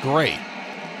against Gray.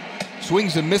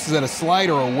 Swings and misses at a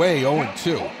slider away,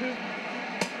 0-2.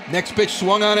 Next pitch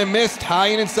swung on and missed, high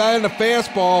and inside on the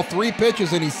fastball, 3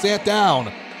 pitches and he sat down.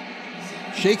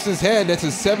 Shakes his head, that's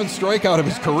his 7th strikeout of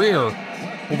his career.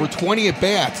 Over 20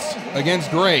 at-bats against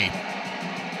Gray.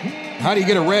 How do you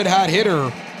get a red-hot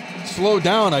hitter slowed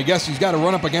down? I guess he's got to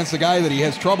run up against the guy that he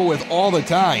has trouble with all the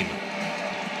time.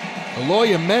 Eloy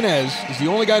Jimenez is the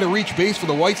only guy to reach base for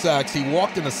the White Sox. He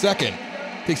walked in the second.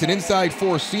 Takes an inside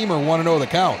 4-seamer, 1-0 the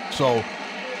count. So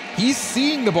he's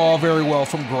seeing the ball very well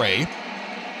from Gray.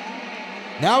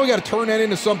 Now we got to turn that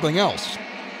into something else.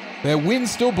 That wind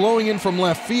still blowing in from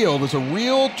left field is a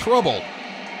real trouble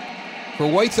for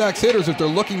White Sox hitters if they're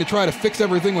looking to try to fix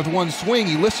everything with one swing.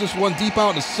 He lifts this one deep out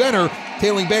in the center,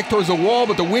 tailing back towards the wall,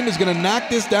 but the wind is going to knock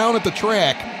this down at the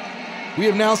track. We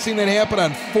have now seen that happen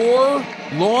on 4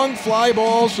 long fly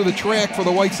balls to the track for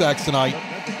the White Sox tonight.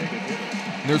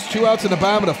 And there's 2 outs in the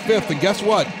bottom of the fifth, and guess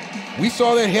what? We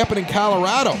saw that happen in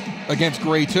Colorado against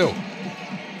Gray too.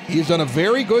 He has done a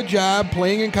very good job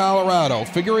playing in Colorado,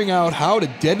 figuring out how to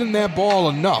deaden that ball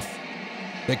enough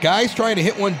that guys trying to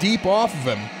hit one deep off of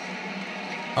him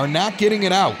are not getting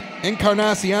it out.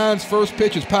 Encarnacion's first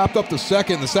pitch has popped up to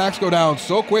second. The Sox go down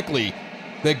so quickly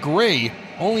that Gray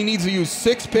only needs to use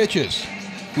 6 pitches.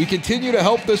 We continue to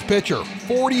help this pitcher.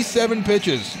 47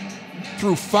 pitches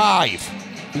through 5.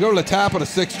 We go to the top of the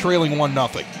 6th, trailing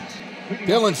 1-0.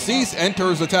 Dylan Cease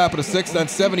enters the top of the 6th on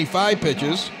 75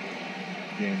 pitches.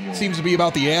 Seems to be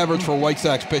about the average for White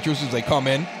Sox pitchers as they come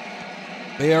in.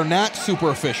 They are not super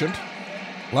efficient.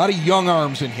 A lot of young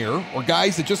arms in here, or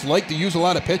guys that just like to use a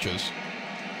lot of pitches.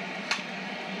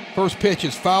 First pitch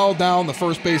is fouled down the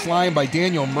first base line by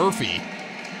Daniel Murphy,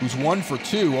 who's 1 for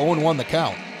 2, 0-1 the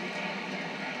count.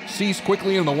 Cease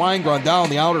quickly in the line, Grandal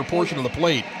in the outer portion of the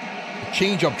plate. The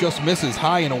changeup just misses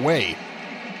high and away.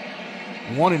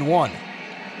 1-1.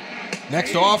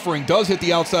 Next offering does hit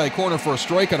the outside corner for a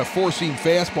strike on a 4-seam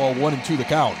fastball, 1-2 the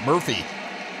count. Murphy,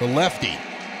 the lefty,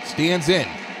 stands in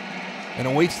and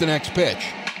awaits the next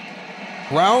pitch.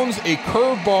 Grounds a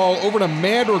curveball over to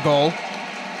Madrigal.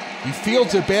 He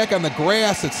fields it back on the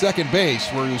grass at second base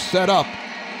where he was set up.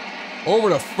 Over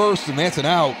to first, and that's an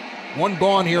out. 1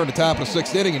 gone here in the top of the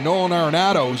 6th inning, and Nolan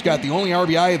Arenado, who's got the only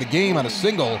RBI of the game on a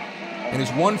single, and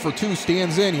is 1 for 2,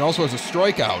 stands in. He also has a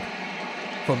strikeout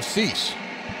from Cease.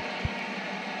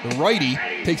 The righty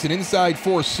takes an inside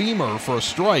 4-seamer for a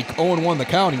strike, 0-1 the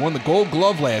count. He won the Gold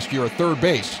Glove last year at third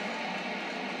base.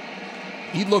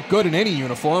 He'd look good in any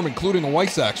uniform, including a White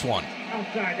Sox one.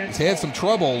 He's had some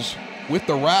troubles with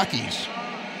the Rockies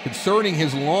concerning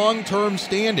his long-term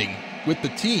standing with the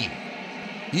team.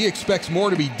 He expects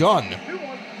more to be done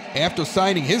after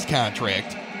signing his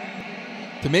contract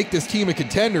to make this team a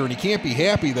contender, and he can't be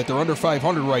happy that they're under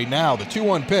 500 right now. The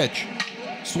 2-1 pitch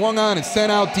swung on and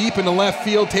sent out deep into left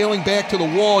field, tailing back to the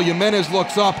wall. Jimenez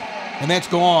looks up, and that's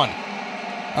gone.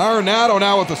 Arenado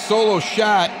now with a solo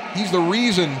shot. He's the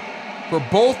reason for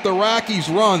both the Rockies'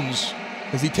 runs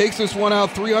as he takes this one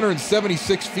out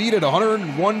 376 feet at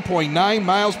 101.9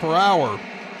 miles per hour.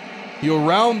 He'll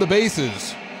round the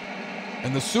bases,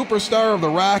 and the superstar of the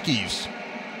Rockies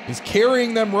is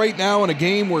carrying them right now in a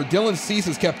game where Dylan Cease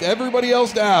has kept everybody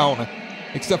else down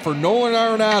except for Nolan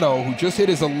Arenado, who just hit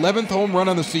his 11th home run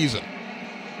on the season.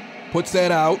 Puts that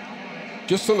out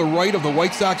just to the right of the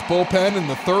White Sox bullpen in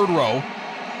the 3rd row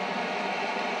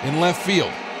in left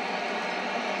field.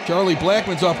 Charlie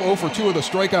Blackmon's up 0 for 2 with a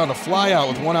strikeout and a flyout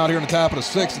with 1 out here in the top of the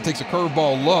 6th. It takes a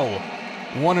curveball low.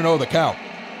 1-0 the count.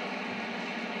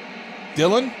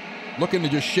 Dylan looking to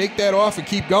just shake that off and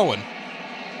keep going.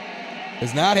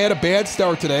 Has not had a bad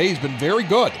start today. He's been very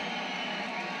good.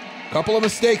 Couple of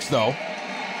mistakes, though.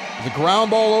 The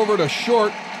ground ball over to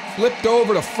short, flipped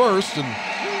over to first, and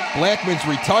Blackman's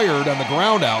retired on the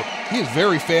ground out. He is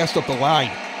very fast up the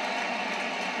line.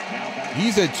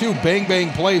 He's had 2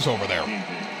 bang-bang plays over there.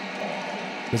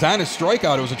 Because on his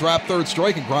strikeout, it was a drop third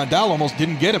strike, and Grandal almost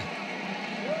didn't get him.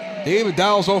 David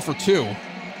Dowell's 0 for 2.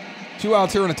 2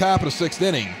 outs here in the top of the 6th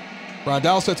inning.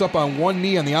 Grandal sets up on one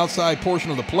knee on the outside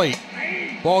portion of the plate.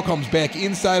 Ball comes back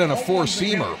inside on a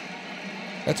four-seamer.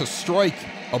 That's a strike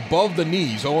above the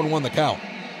knees, 0-1 the count.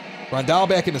 Grandal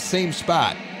back in the same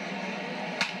spot.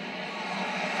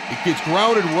 It gets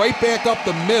grounded right back up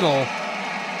the middle.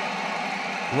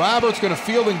 Robert's going to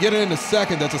field and get it into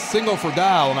second. That's a single for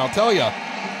Dow. And I'll tell you,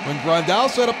 when Grandal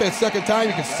set up that second time,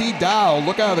 you can see Dow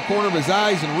look out of the corner of his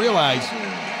eyes and realize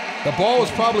the ball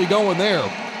was probably going there.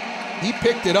 He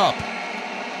picked it up.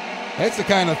 That's the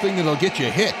kind of thing that'll get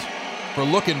you hit for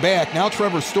looking back. Now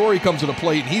Trevor Story comes to the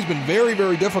plate, and he's been very,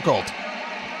 very difficult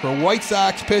for White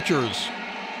Sox pitchers.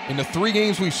 In the 3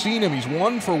 games we've seen him, he's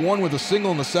 1 for 1 with a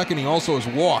single in the second. He also has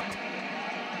walked.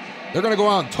 They're going to go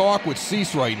out and talk with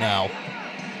Cease right now.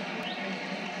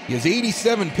 He has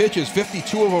 87 pitches,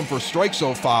 52 of them for strikes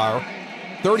so far,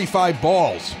 35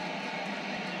 balls.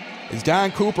 As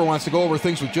Don Cooper wants to go over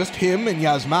things with just him and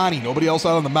Yasmani, nobody else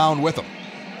out on the mound with him.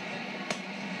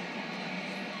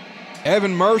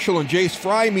 Evan Marshall and Jace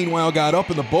Fry, meanwhile, got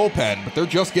up in the bullpen, but they're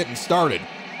just getting started.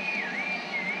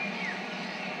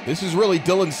 This is really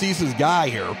Dylan Cease's guy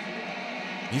here.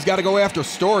 He's got to go after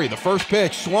Story. The first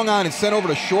pitch swung on and sent over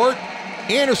to short.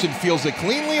 Anderson fields it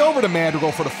cleanly over to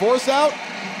Madrigal for the force out.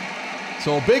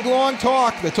 So a big, long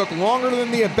talk that took longer than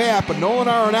the at-bat, but Nolan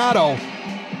Arenado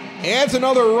adds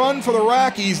another run for the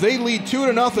Rockies. They lead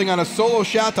 2-0 on a solo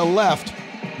shot to left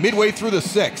midway through the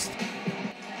 6th.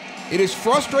 It is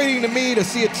frustrating to me to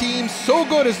see a team so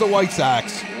good as the White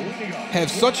Sox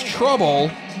have such trouble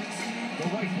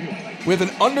with an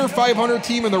under 500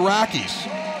 team in the Rockies.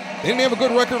 They didn't have a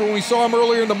good record when we saw them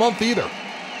earlier in the month either.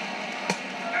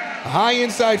 A high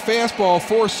inside fastball,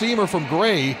 four-seamer from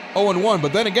Gray, 0-1.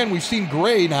 But then again, we've seen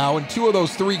Gray now in 2 of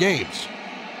those 3 games,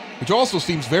 which also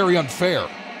seems very unfair.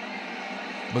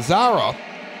 Mazzara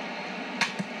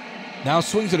now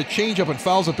swings at a changeup and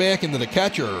fouls it back into the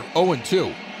catcher,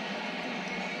 0-2.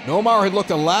 Nomar had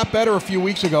looked a lot better a few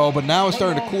weeks ago, but now is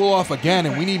starting to cool off again,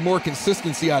 and we need more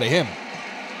consistency out of him.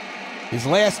 His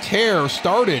last tear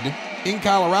started in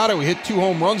Colorado. He hit 2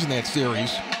 home runs in that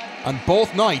series on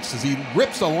both nights as he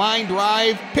rips a line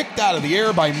drive picked out of the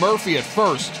air by Murphy at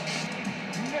first.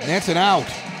 And that's an out.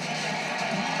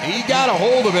 He got a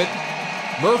hold of it.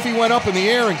 Murphy went up in the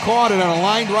air and caught it on a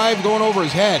line drive going over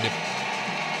his head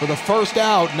for the first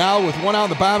out. Now with 1 out in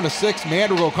the bottom of the 6th,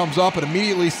 Madrigal comes up and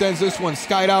immediately sends this one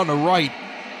skied out in the right.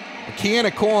 A can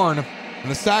of corn, and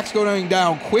the Sox go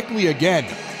down quickly again.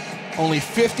 Only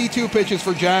 52 pitches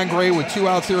for John Gray with 2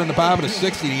 outs here in the bottom of the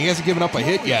 6th, and he hasn't given up a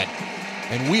hit yet.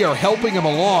 And we are helping him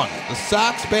along. The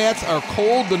Sox bats are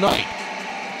cold tonight,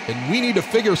 and we need to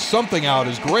figure something out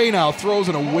as Gray now throws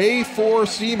an away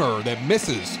four-seamer that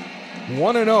misses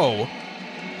 1-0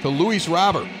 to Luis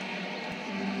Robert.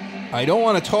 I don't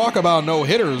want to talk about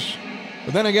no-hitters,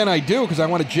 but then again I do because I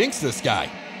want to jinx this guy.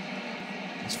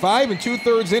 It's 5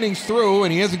 2/3 innings through,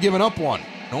 and he hasn't given up one.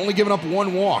 Only given up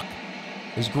 1 walk.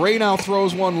 As Gray now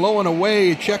throws one low and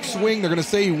away, check swing, they're going to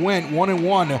say he went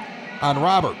 1-1 on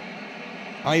Robert.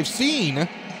 I have seen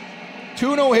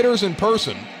 2 no-hitters in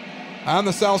person on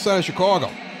the south side of Chicago.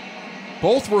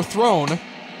 Both were thrown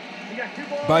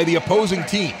by the opposing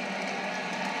team.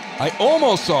 I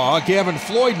almost saw a Gavin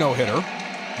Floyd no-hitter.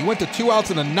 He went to 2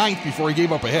 outs in the 9th before he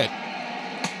gave up a hit.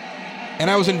 And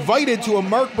I was invited to a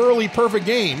Mark Burley perfect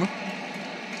game,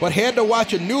 but had to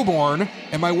watch a newborn,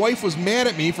 and my wife was mad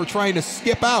at me for trying to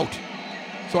skip out.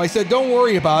 So I said, don't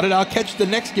worry about it, I'll catch the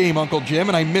next game, Uncle Jim,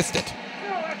 and I missed it.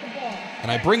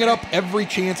 And I bring it up every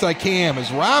chance I can,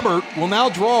 as Robert will now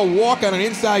draw a walk on an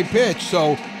inside pitch,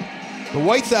 so the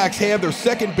White Sox have their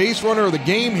second base runner of the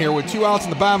game here with 2 outs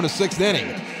in the bottom of the 6th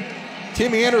inning.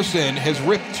 Tim Anderson has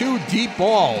ripped 2 deep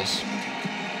balls,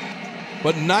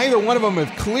 but neither one of them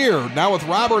have cleared. Now with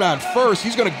Robert on first,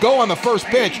 he's going to go on the first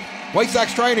pitch. White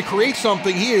Sox trying to create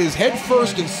something. He is head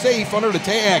first and safe under the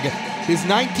tag. His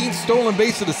 19th stolen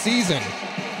base of the season,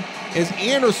 as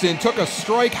Anderson took a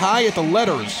strike high at the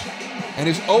letters and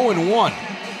is 0-1.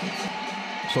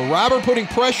 So Robert putting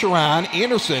pressure on.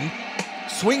 Anderson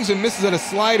swings and misses at a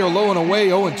slider low and away,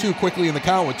 0-2 quickly in the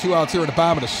count with 2 outs here in the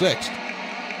bottom of the 6th.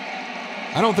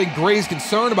 I don't think Gray's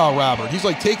concerned about Robert. He's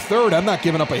like, take third, I'm not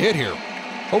giving up a hit here.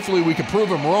 Hopefully we can prove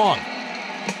him wrong.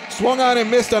 Swung on and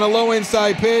missed on a low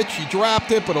inside pitch. He dropped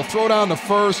it, but he'll throw down the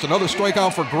first. Another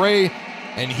strikeout for Gray,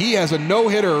 and he has a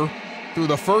no-hitter through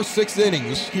the first 6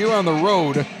 innings here on the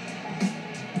road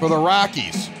for the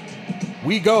Rockies.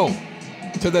 We go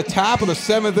to the top of the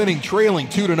 7th inning, trailing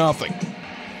 2-0.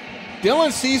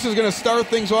 Dylan Cease is going to start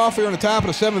things off here in the top of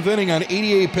the 7th inning on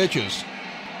 88 pitches.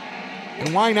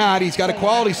 And why not? He's got a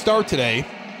quality start today.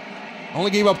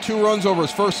 Only gave up 2 runs over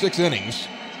his first 6 innings.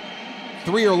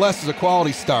 3 or less is a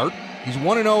quality start. He's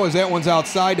 1-0 as that one's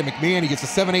outside to McMahon. He gets a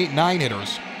 7, 8, 9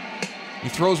 hitters. He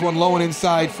throws one low and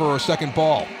inside for a second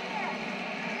ball.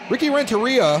 Ricky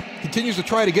Renteria continues to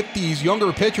try to get these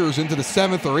younger pitchers into the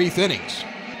 7th or 8th innings.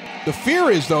 The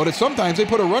fear is, though, that sometimes they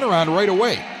put a runner on right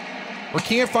away, or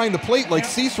can't find the plate like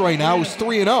Cease right now, who's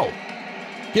 3-0.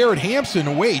 Garrett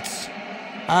Hampson waits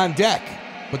on deck.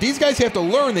 But these guys have to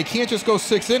learn they can't just go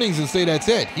 6 innings and say that's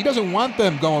it. He doesn't want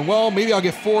them going, well, maybe I'll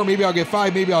get 4, maybe I'll get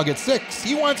 5, maybe I'll get 6.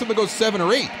 He wants them to go 7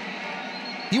 or 8.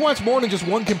 He wants more than just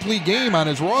one complete game on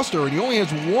his roster, and he only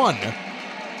has 1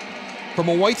 from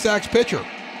a White Sox pitcher.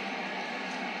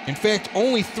 In fact,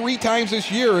 only 3 times this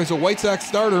year has a White Sox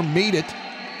starter made it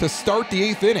to start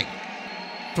the 8th inning.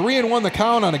 3-1 the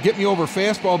count on a get-me-over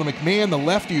fastball to McMahon, the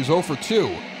lefty, who's 0 for 2.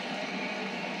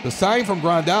 The sign from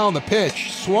Grandal on the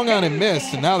pitch, swung on and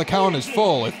missed, and now the count is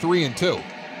full at 3-2.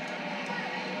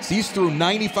 Cease threw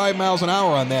 95 miles an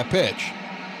hour on that pitch,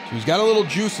 so he's got a little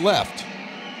juice left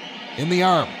in the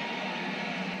arm.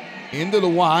 Into the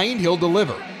wind, he'll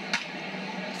deliver.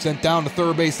 Sent down to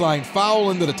third baseline, foul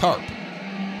into the tarp.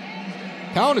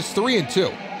 Count is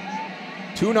 3-2.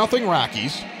 2-0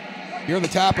 Rockies. Here in the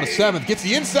top of the 7th. Gets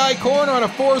the inside corner on a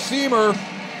 4-seamer.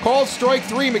 Called strike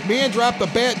 3. McMahon dropped the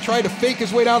bat and tried to fake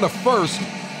his way down to first.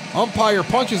 Umpire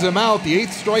punches him out. The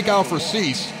 8th strikeout for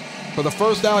Cease for the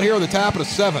first out here in the top of the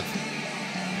 7th.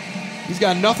 He's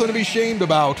got nothing to be shamed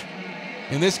about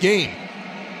in this game.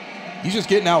 He's just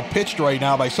getting out pitched right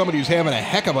now by somebody who's having a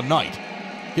heck of a night.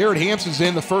 Garrett Hampson's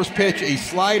in the first pitch. A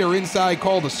slider inside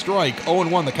called a strike.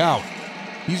 0-1 the count.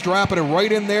 He's dropping it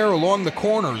right in there along the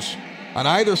corners. On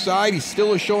either side, he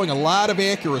still is showing a lot of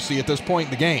accuracy at this point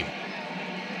in the game.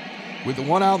 With the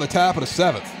 1 out in the top of the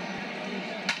 7th.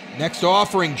 Next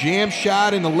offering, jam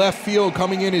shot in the left field.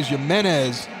 Coming in is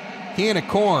Jimenez. Can of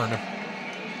corn.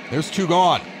 There's 2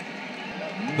 gone.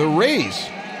 The Rays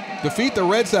defeat the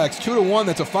Red Sox 2-1.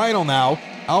 That's a final now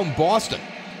out in Boston.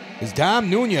 As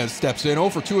Dom Nunez steps in, 0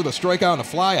 for 2 with a strikeout and a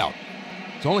flyout.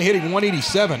 He's only hitting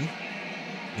 187.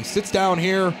 He sits down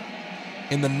here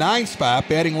in the 9th spot,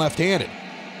 batting left-handed.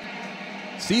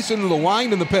 Cease into the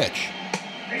wind and the pitch.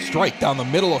 Strike down the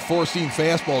middle of 4-seam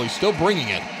fastball. He's still bringing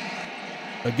it.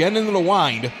 Again into the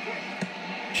wind.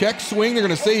 Check swing. They're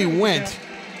going to say he went.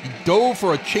 He dove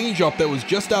for a changeup that was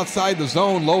just outside the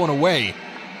zone, low and away.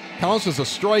 Counts as a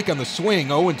strike on the swing.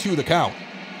 0-2 the count.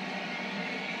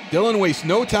 Dylan wastes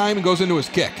no time and goes into his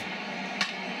kick.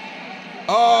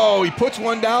 Oh, he puts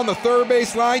one down the third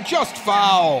base line, just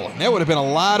foul. And that would have been a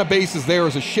lot of bases there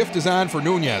as a shift is on for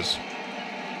Nunez.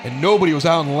 And nobody was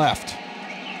out and left.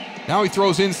 Now he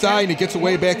throws inside and he gets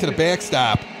away back to the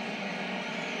backstop.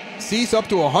 Cease up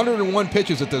to 101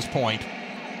 pitches at this point,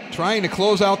 trying to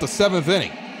close out the 7th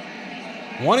inning.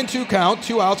 1-2 count,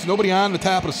 2 outs, nobody on the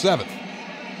top of the 7th.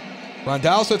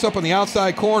 Grandal sets up on the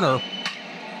outside corner.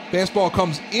 Fastball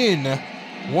comes in,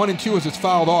 1-2 as it's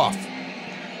fouled off.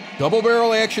 Double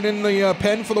barrel action in the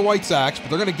pen for the White Sox, but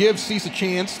they're going to give Cease a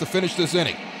chance to finish this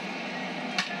inning.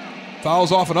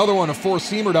 Fouls off another one, a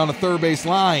 4-seamer down the third base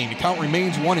line. The count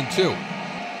remains 1-2.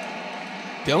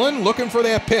 Dylan looking for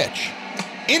that pitch.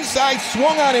 Inside,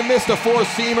 swung on and missed a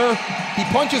 4-seamer. He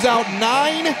punches out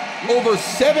 9 over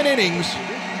 7 innings.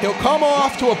 He'll come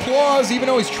off to applause even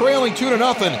though he's trailing 2-0.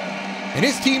 And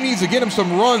his team needs to get him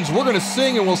some runs. We're going to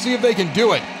sing and we'll see if they can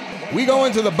do it. We go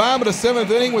into the bottom of the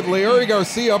 7th inning with Leury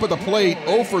Garcia up at the plate,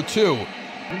 0 for 2.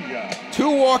 2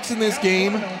 walks in this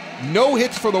game, no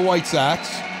hits for the White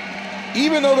Sox.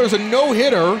 Even though there's a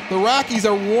no-hitter, the Rockies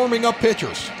are warming up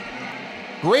pitchers.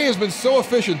 Gray has been so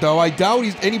efficient, though, I doubt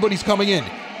anybody's coming in.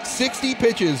 60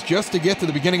 pitches just to get to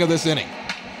the beginning of this inning.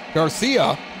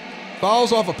 Garcia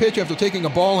fouls off a pitch after taking a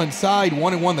ball inside,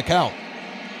 1-1 the count.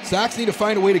 Sox need to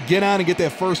find a way to get on and get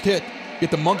that first hit,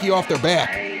 get the monkey off their back.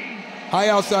 High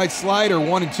outside slider,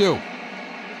 1-2.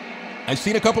 I've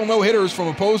seen a couple no-hitters from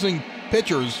opposing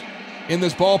pitchers in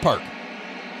this ballpark.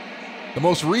 The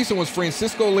most recent was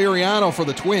Francisco Liriano for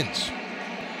the Twins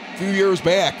a few years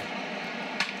back.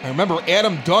 I remember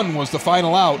Adam Dunn was the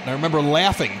final out, and I remember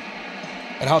laughing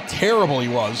at how terrible he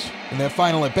was in that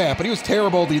final at bat, but he was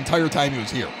terrible the entire time he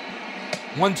was here.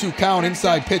 1-2 count,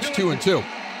 inside pitch, 2-2.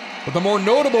 But the more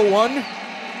notable one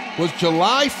was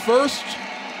July 1st,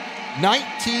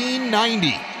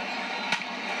 1990.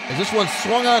 As this one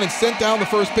swung on and sent down the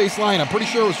first base line. I'm pretty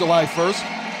sure it was July 1st.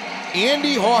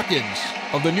 Andy Hawkins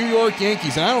of the New York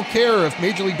Yankees. And I don't care if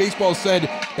Major League Baseball said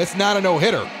that's not a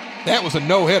no-hitter. That was a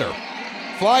no-hitter.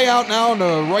 Fly out now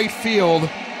into right field,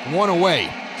 one away.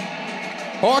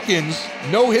 Hawkins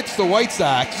no-hits the White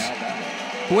Sox,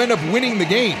 who end up winning the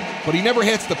game. But he never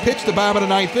hits the pitch the bottom of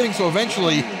the ninth inning, so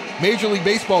eventually Major League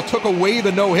Baseball took away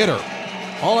the no-hitter.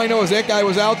 All I know is that guy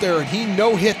was out there and he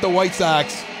no-hit the White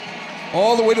Sox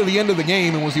all the way to the end of the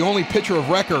game and was the only pitcher of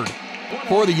record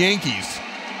for the Yankees.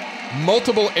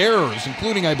 Multiple errors,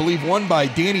 including, I believe, one by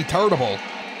Danny Tartabull.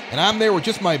 And I'm there with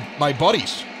just my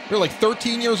buddies. They're like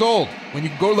 13 years old when you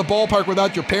can go to the ballpark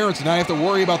without your parents and not have to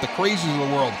worry about the crazies of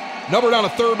the world. Number down the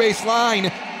third base line.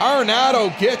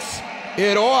 Arenado gets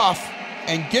it off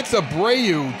and gets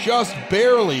Abreu just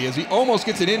barely as he almost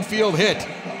gets an infield hit.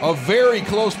 A very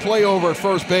close play over at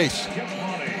first base.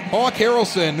 Hawk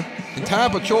Harrelson and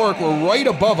Tom Paciorek were right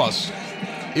above us.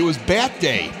 It was bat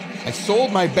day. I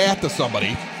sold my bat to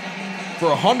somebody for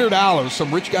 $100,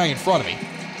 some rich guy in front of me.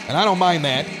 And I don't mind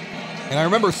that. And I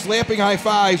remember slapping high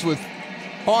fives with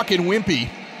Hawk and Wimpy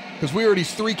because we were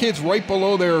these three kids right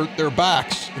below their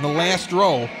backs in the last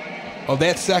row of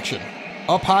that section,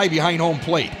 up high behind home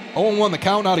plate. 0-1 the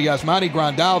count now to Yasmani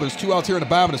Grandal. There's 2 outs here in the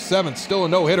bottom of the 7th. Still a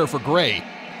no-hitter for Gray.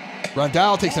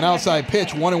 Grandal takes an outside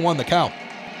pitch, 1-1 the count.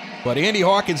 But Andy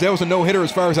Hawkins, that was a no-hitter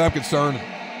as far as I'm concerned.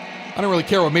 I don't really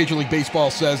care what Major League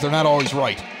Baseball says. They're not always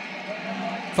right.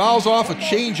 Fouls off a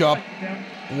changeup,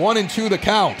 1-2 the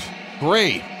count.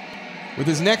 Gray, with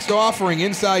his next offering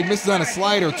inside, misses on a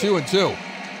slider, 2-2.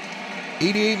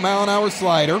 88-mile-an-hour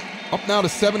slider, up now to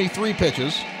 73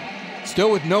 pitches.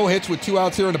 Still with no hits with 2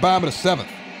 outs here in the bottom of the 7th.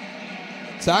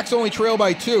 Sox only trail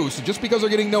by 2, so just because they're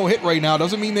getting no hit right now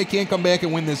doesn't mean they can't come back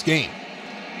and win this game.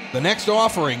 The next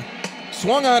offering,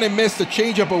 swung on and missed, a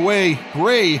changeup away.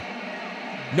 Gray,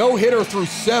 no-hitter through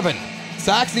 7.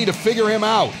 Sox need to figure him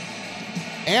out.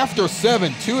 After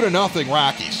 7, 2-0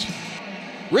 Rockies.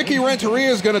 Ricky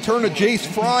Renteria is going to turn to Jace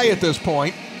Fry at this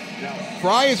point.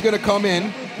 Fry is going to come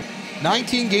in.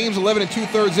 19 games, 11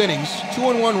 2/3 innings,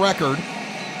 2-1 record,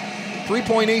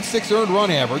 3.86 earned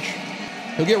run average.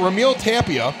 He'll get Ramil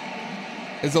Tapia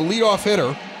as a leadoff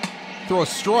hitter. Throw a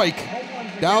strike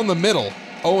down the middle,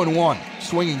 0-1,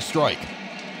 swinging strike.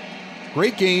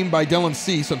 Great game by Dylan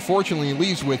Cease. Unfortunately, he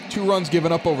leaves with 2 runs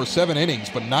given up over 7 innings,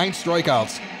 but 9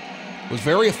 strikeouts. Was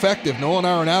very effective. Nolan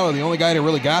Arenado, the only guy that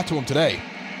really got to him today.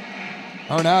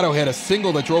 Arenado had a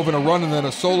single that drove in a run and then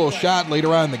a solo shot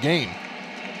later on in the game.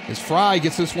 As Fry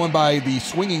gets this one by the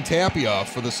swinging Tapia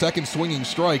for the second swinging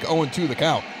strike, 0-2 the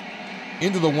count.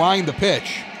 Into the wind, the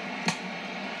pitch.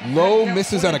 Low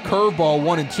misses on a curveball,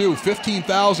 1-2.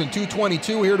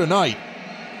 15,222 here tonight.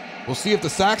 We'll see if the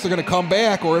Sox are going to come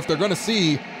back or if they're going to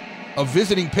see a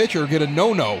visiting pitcher get a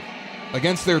no-no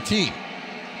against their team,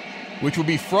 which would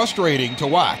be frustrating to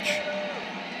watch.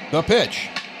 The pitch.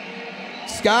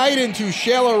 Skied into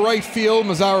shallow right field.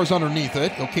 Mazara's underneath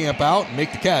it. He'll camp out and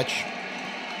make the catch.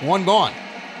 1 gone.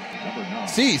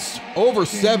 Cease, over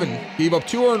 7. Gave up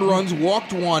 2 earned runs,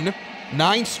 walked 1,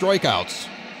 9 strikeouts.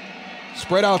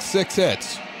 Spread out 6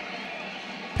 hits.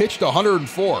 Pitched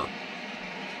 104.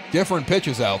 Different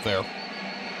pitches out there.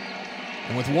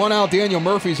 And with 1 out, Daniel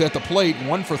Murphy's at the plate,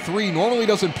 1 for 3. Normally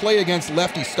doesn't play against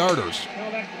lefty starters.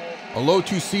 A low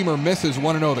 2-seamer misses,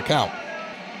 1-0 the count.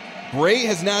 Gray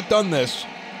has not done this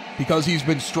because he's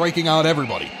been striking out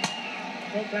everybody.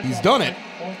 He's done it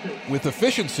with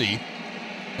efficiency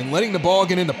and letting the ball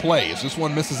get into play as this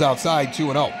one misses outside,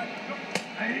 2-0.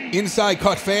 Inside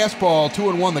cut fastball,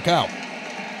 2-1 the count.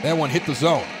 That one hit the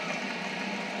zone.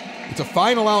 It's a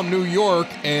final out in New York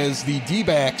as the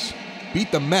D-backs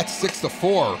beat the Mets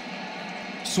 6-4.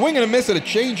 Swing and a miss at a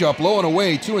changeup, low and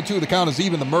away, 2-2 the count is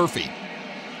even to Murphy.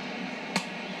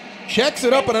 Checks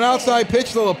it up at an outside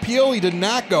pitch, they'll appeal, he did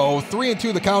not go.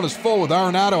 3-2 the count is full with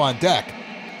Arenado on deck.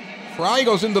 Fry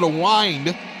goes into the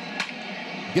wind.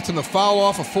 Gets him to foul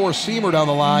off a 4-seamer down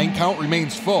the line. Count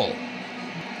remains full.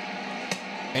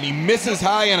 And he misses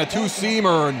high on a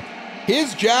 2-seamer. And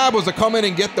his job was to come in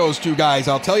and get those 2 guys.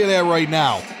 I'll tell you that right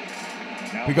now.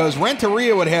 Because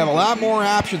Renteria would have a lot more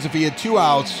options if he had 2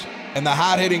 outs and the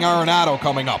hot-hitting Arenado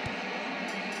coming up.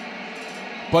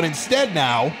 But instead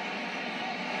now,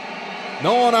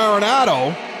 Nolan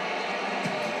Arenado,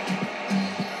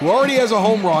 who already has a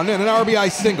home run and an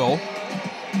RBI single,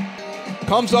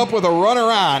 comes up with a runner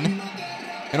on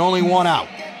and only 1 out.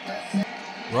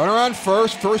 Runner on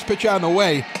first pitch on the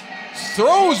way.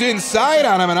 Throws inside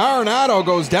on him, and Arenado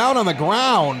goes down on the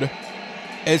ground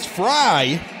as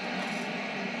Fry,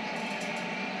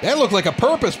 that looked like a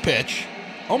purpose pitch,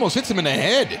 Almost hits him in the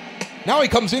head. Now he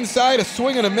comes inside, a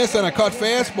swing and a miss on a cut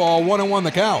fastball, 1-1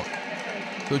 the count.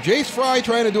 So Jace Fry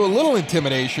trying to do a little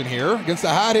intimidation here against the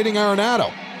hot-hitting Arenado.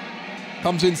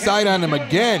 Comes inside on him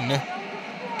again.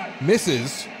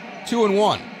 Misses,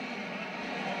 2-1.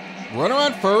 Runner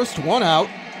on first, 1 out.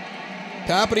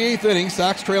 Top of the 8th inning,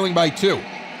 Sox trailing by 2.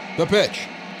 The pitch.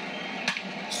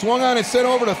 Swung on and sent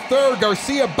over to third.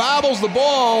 Garcia bobbles the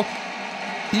ball.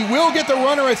 He will get the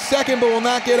runner at second, but will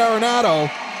not get Arenado.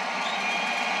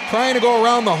 Trying to go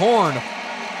around the horn.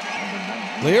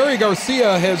 Larry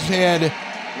Garcia has had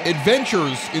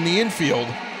adventures in the infield.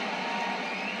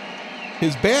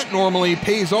 His bat normally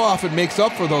pays off and makes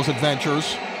up for those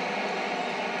adventures,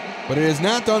 but it has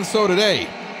not done so today.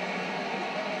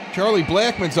 Charlie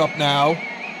Blackmon's up now,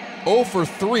 0 for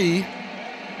 3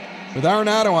 with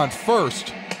Arenado on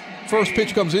first. First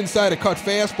pitch comes inside a cut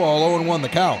fastball, 0-1 the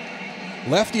count.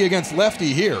 Lefty against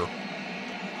lefty here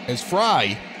as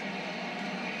Fry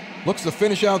looks to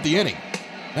finish out the inning.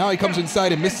 Now he comes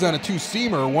inside and misses on a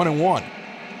two-seamer, 1-1.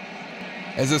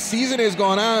 As the season has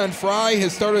gone on, Fry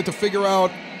has started to figure out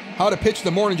how to pitch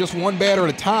the more than just one batter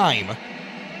at a time.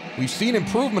 We've seen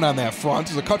improvement on that front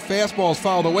as the cut fastball is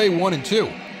fouled away,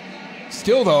 1-2.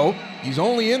 Still, though, he's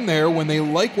only in there when they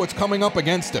like what's coming up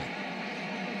against him.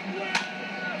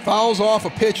 Fouls off a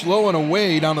pitch low and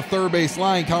away down the third base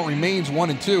line. Count remains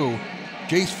 1-2.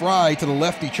 Jace Fry to the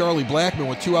lefty Charlie Blackmon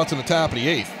with 2 outs in the top of the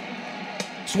 8th.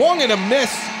 Swung and a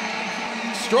miss.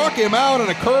 Struck him out on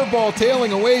a curveball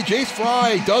tailing away. Jace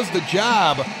Fry does the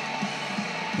job.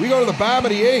 We go to the bottom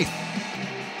of the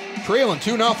 8th. Trailing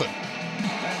 2-0.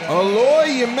 Eloy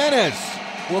Jimenez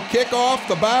will kick off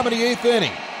the bottom of the 8th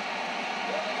inning.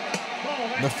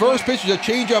 The first pitch is a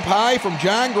changeup high from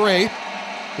John Gray,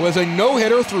 who has a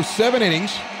no-hitter through 7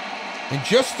 innings and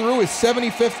just threw his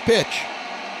 75th pitch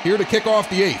here to kick off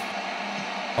the 8th.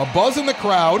 A buzz in the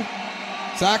crowd.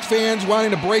 Sox fans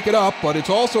wanting to break it up, but it's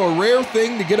also a rare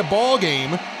thing to get a ball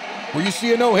game where you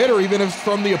see a no-hitter, even if it's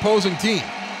from the opposing team.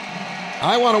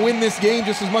 I want to win this game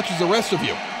just as much as the rest of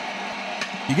you.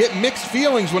 You get mixed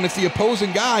feelings when it's the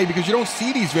opposing guy because you don't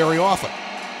see these very often,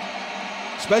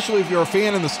 especially if you're a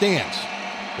fan in the stands.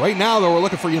 Right now, though, we're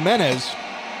looking for Jimenez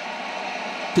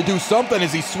to do something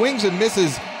as he swings and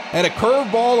misses at a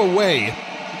curveball away,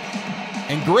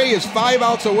 and Gray is 5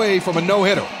 outs away from a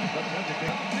no-hitter.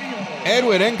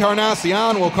 Edwin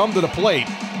Encarnacion will come to the plate.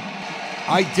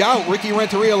 I doubt Ricky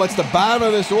Renteria lets the bottom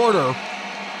of this order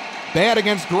bat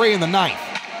against Gray in the 9th.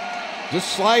 This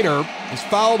slider is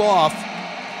fouled off,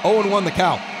 0-1 the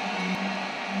count.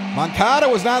 Moncada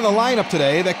was not in the lineup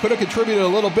today. That could have contributed a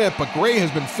little bit, but Gray has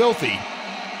been filthy.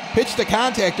 Pitched to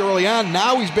contact early on.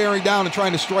 Now he's bearing down and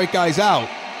trying to strike guys out.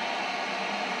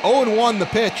 0-1 the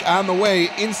pitch on the way.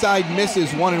 Inside misses,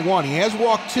 1-1. He has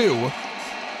walked 2.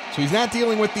 So he's not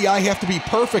dealing with the I have to be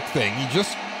perfect thing. He's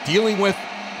just dealing with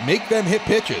make them hit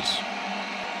pitches.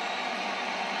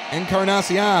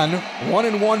 Encarnacion,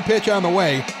 1-1 pitch on the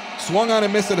way. Swung on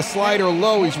and missed at a slider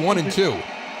low. He's 1-2.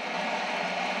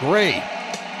 Gray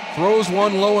throws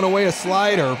one low and away, a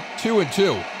slider,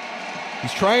 2-2.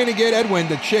 He's trying to get Edwin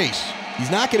to chase. He's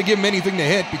not going to give him anything to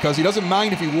hit because he doesn't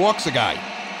mind if he walks a guy.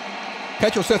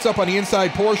 Catcher sets up on the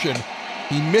inside portion.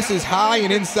 He misses high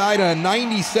and inside on a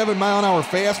 97-mile-an-hour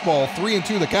fastball,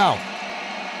 3-2 the count.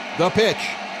 The pitch.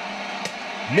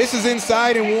 Misses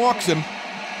inside and walks him.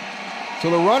 So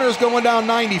the runner's going down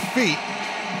 90 feet.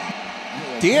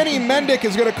 Danny Mendick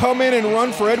is going to come in and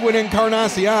run for Edwin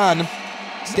Encarnacion.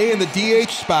 Stay in the DH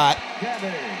spot.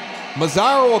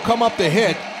 Mazzaro will come up to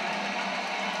hit.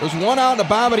 There's 1 out in the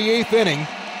bottom of the 8th inning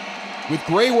with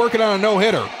Gray working on a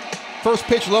no-hitter. First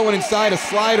pitch low and inside, a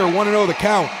slider, 1-0 the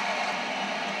count.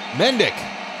 Mendick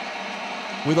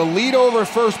with a lead over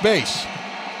first base.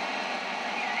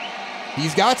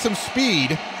 He's got some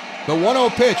speed. The 1-0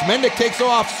 pitch. Mendick takes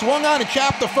off, swung on and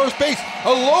chopped to first base.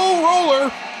 A low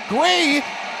roller. Gray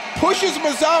pushes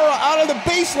Mazzara out of the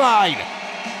baseline.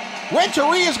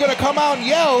 Renteria is going to come out and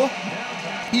yell.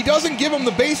 He doesn't give him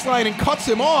the baseline and cuts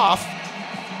him off.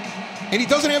 And he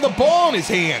doesn't have the ball in his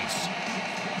hands.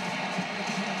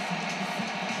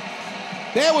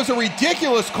 That was a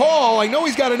ridiculous call. I know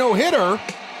he's got a no-hitter.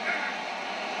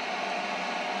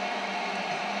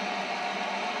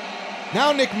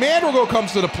 Now Nick Madrigal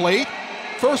comes to the plate.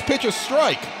 First pitch a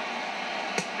strike.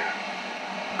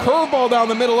 Curveball down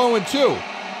the middle, 0-2.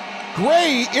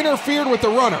 Gray interfered with the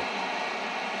runner.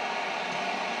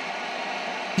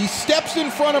 He steps in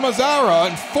front of Mazzara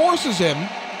and forces him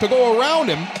to go around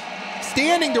him,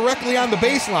 standing directly on the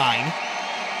baseline.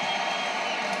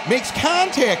 Makes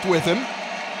contact with him.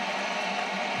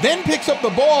 Then picks up the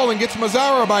ball and gets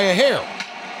Mazzara by a hair.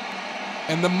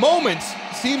 And the moment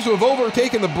seems to have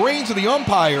overtaken the brains of the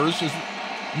umpires as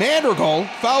Madrigal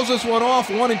fouls this one off,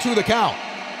 1-2 the count.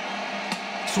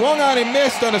 Swung on and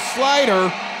missed on a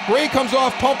slider. Gray comes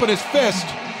off pumping his fist.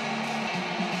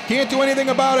 Can't do anything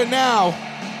about it now.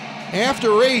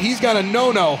 After 8, he's got a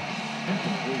no-no.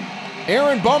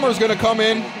 Aaron Bummer's going to come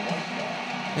in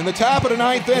the top of the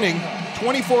 9th inning.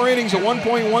 24 innings, a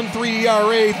 1.13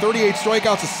 ERA, 38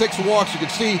 strikeouts, 6 walks. You can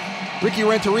see Ricky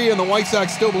Renteria and the White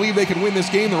Sox still believe they can win this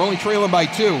game. They're only trailing by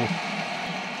 2.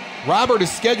 Robert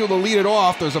is scheduled to lead it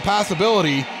off. There's a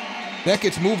possibility that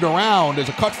gets moved around as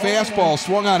a cut fastball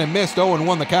swung on and missed,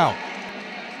 0-1 the count.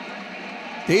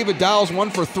 David Dowell's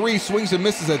 1 for 3, swings and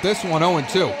misses at this one,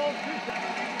 0-2.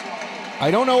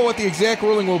 I don't know what the exact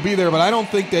ruling will be there, but I don't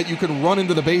think that you can run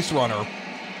into the base runner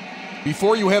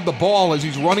before you have the ball as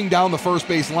he's running down the first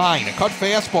base line. A cut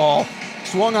fastball,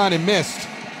 swung on and missed.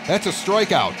 That's a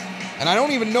strikeout. And I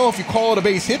don't even know if you call it a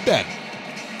base hit then.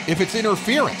 If it's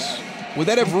interference, would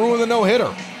that have ruined the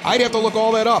no-hitter? I'd have to look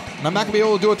all that up, and I'm not going to be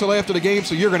able to do it till after the game,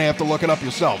 so you're going to have to look it up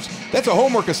yourselves. That's a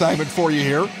homework assignment for you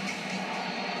here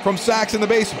from Sox in the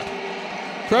Basement.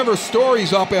 Trevor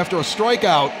Story's up after a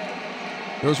strikeout.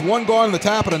 There's one gone in the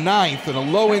top of the 9th, and a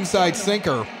low inside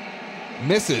sinker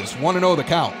misses, 1-0 the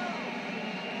count.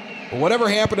 But whatever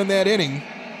happened in that inning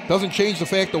doesn't change the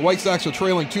fact the White Sox are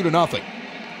trailing 2-0.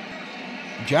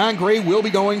 John Gray will be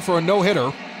going for a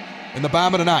no-hitter in the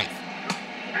bottom of the 9th.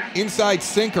 Inside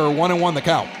sinker, 1-1 the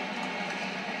count.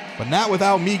 But not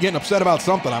without me getting upset about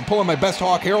something. I'm pulling my best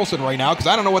Hawk Harrelson right now because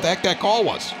I don't know what the heck that call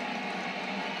was.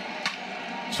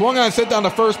 Swung on, sent down the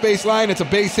first base line. It's a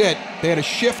base hit. They had a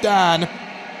shift on.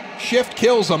 Shift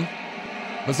kills him.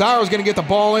 Mazzaro's going to get the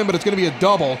ball in, but it's going to be a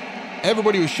double.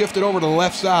 Everybody was shifted over to the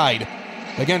left side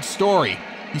against Story.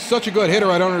 He's such a good hitter,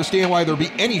 I don't understand why there'd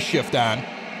be any shift on.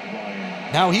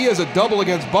 Now he has a double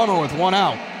against Bummer with 1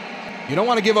 out. You don't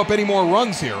want to give up any more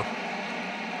runs here.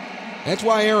 That's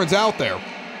why Aaron's out there.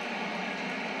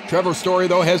 Trevor Story,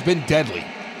 though, has been deadly.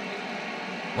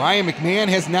 Ryan McMahon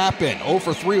has not been. 0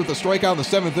 for 3 with a strikeout in the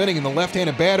 7th inning in the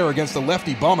left-handed batter against the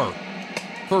lefty Bummer.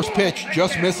 First pitch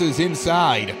just misses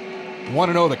inside.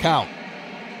 1-0 the count.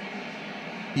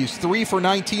 He's 3 for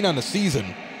 19 on the season,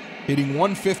 hitting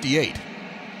 158.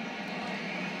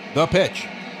 The pitch.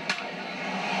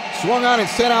 Swung on and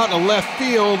sent out in the left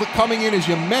field. Coming in is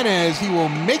Jimenez. He will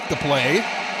make the play.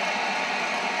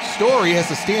 Story has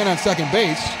to stand on second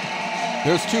base.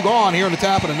 There's 2 gone here in the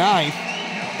top of the 9th.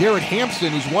 Garrett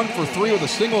Hampson, who's 1 for 3 with a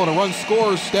single and a run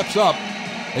scores, steps up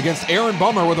against Aaron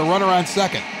Bummer with a runner on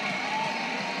second.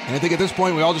 And I think at this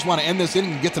point we all just want to end this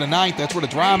inning and get to the 9th. That's where the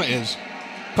drama is.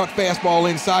 Cut fastball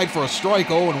inside for a strike,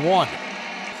 0-1.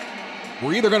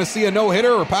 We're either going to see a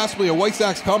no-hitter or possibly a White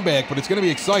Sox comeback, but it's going to be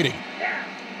exciting.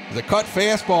 The cut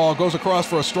fastball goes across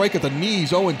for a strike at the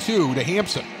knees, 0-2 to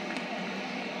Hampson.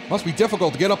 Must be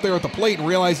difficult to get up there at the plate and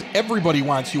realize everybody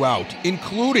wants you out,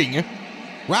 including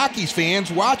Rockies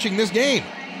fans watching this game.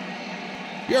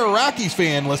 If you're a Rockies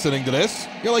fan listening to this,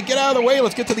 you're like, get out of the way,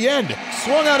 let's get to the end.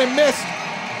 Swung out and missed.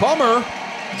 Bummer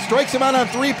strikes him out on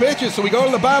 3 pitches, so we go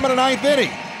to the bottom of the 9th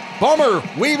inning. Bummer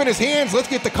waving his hands, let's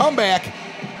get the comeback.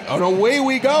 And away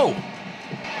we go.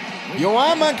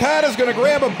 Yoan Moncada's going to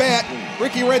grab a bat.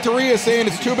 Ricky Renteria is saying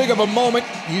it's too big of a moment.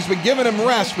 He's been giving him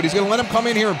rest, but he's going to let him come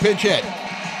in here and pinch hit.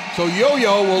 So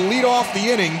Yo-Yo will lead off the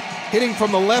inning, hitting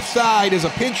from the left side as a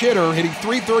pinch hitter, hitting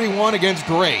 .331 against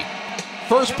Gray.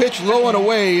 First pitch low and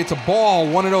away. It's a ball,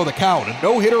 1-0 the count. A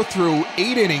no-hitter through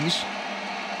 8 innings.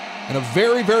 And a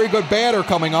very, very good batter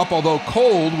coming up, although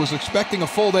Cold was expecting a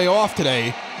full day off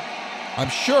today. I'm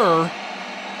sure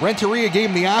Renteria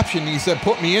gave him the option, and he said,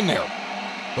 put me in there.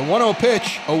 The 1-0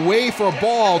 pitch, away for a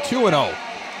ball, 2-0.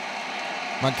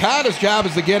 Moncada's job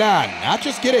is to get on, not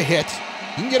just get a hit.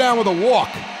 He can get on with a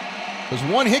walk, because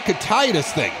 1 hit could tie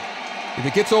this thing if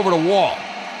it gets over the wall.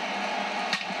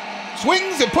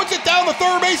 Swings and puts it down the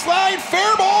third base line.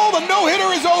 Fair ball, the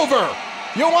no-hitter is over.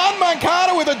 Yoan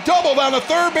Moncada with a double down the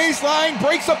third base line,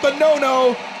 breaks up the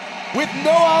no-no with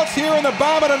no outs here in the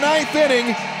bottom of the 9th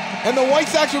inning, and the White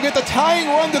Sox will get the tying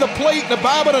run to the plate in the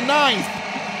bottom of the 9th.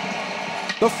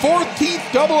 The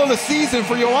 14th double of the season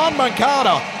for Yoan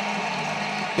Moncada.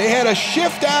 They had a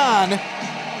shift on.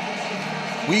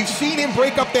 We've seen him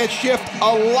break up that shift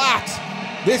a lot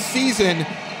this season,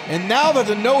 and now that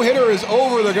the no-hitter is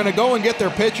over, they're going to go and get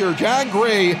their pitcher. John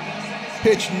Gray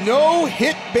pitched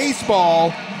no-hit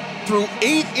baseball through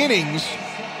 8 innings.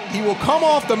 He will come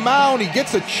off the mound. He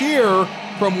gets a cheer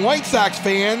from White Sox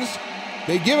fans.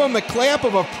 They give him the clap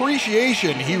of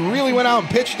appreciation. He really went out and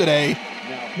pitched today.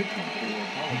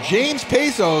 James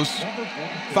Pesos,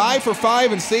 5 for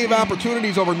 5 in save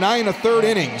opportunities over 9 1/3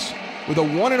 innings with a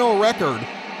 1-0 record.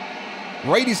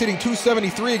 Righty's hitting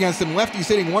 273 against him. Lefty's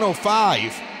hitting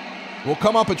 105. Will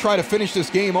come up and try to finish this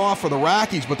game off for the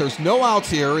Rockies, but there's no outs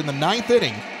here in the 9th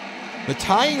inning. The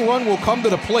tying run will come to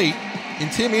the plate in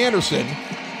Tim Anderson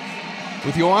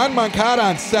with Yoan Moncada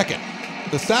on second.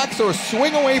 The Sox are a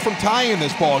swing away from tying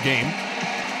this ball game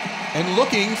and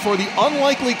looking for the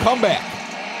unlikely comeback.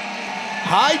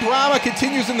 High drama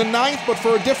continues in the 9th, but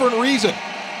for a different reason.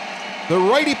 The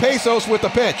righty Pesos with the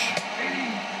pitch.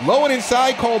 Low and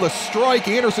inside, called a strike.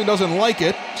 Anderson doesn't like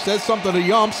it. Says something to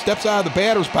Yump, steps out of the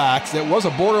batter's box. That was a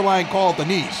borderline call at the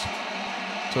knees.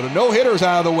 So the no-hitter's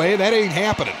out of the way. That ain't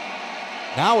happening.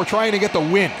 Now we're trying to get the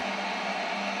win.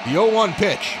 The 0-1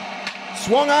 pitch.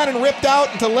 Swung on and ripped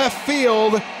out into left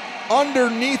field.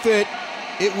 Underneath it,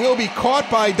 it will be caught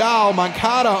by Dahl.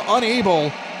 Moncada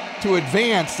unable to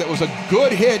advance. That was a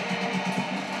good hit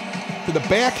to the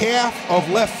back half of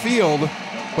left field,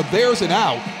 but there's an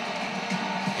out.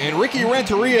 And Ricky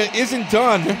Renteria isn't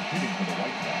done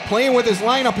playing with his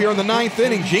lineup here in the 9th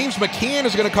inning. James McCann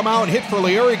is going to come out and hit for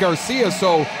Leury Garcia,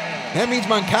 so that means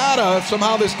Moncada, if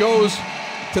somehow this goes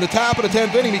to the top of the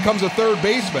 10th inning, becomes a third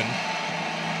baseman.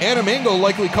 Adam Engel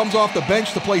likely comes off the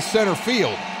bench to play center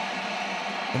field.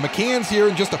 And McCann's here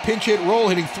in just a pinch hit role,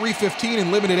 hitting .315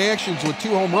 in limited actions with 2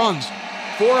 home runs,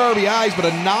 4 RBIs, but a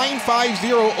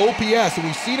 .950 OPS. And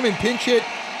we've seen him in pinch hit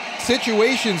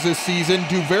situations this season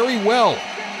do very well.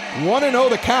 1-0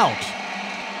 the count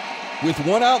with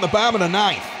 1 out in the bottom of the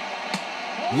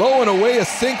 9th. Low and away, a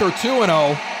sinker,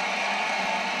 2-0.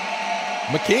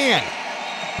 McCann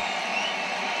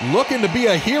looking to be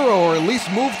a hero or at least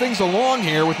move things along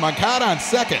here with Moncada on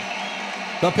second.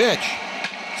 The pitch.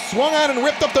 Swung on and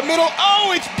ripped up the middle.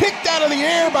 Oh, it's picked out of the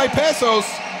air by Pesos.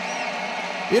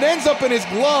 It ends up in his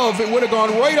glove. It would have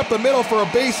gone right up the middle for a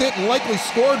base hit and likely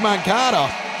scored Moncada.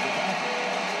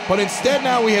 But instead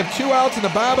now we have 2 outs in the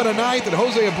bottom of the 9th, and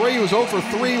Jose Abreu is 0 for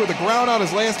 3 with a ground out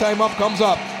his last time up comes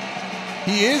up.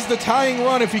 He is the tying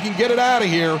run if he can get it out of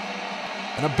here.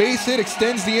 And a base hit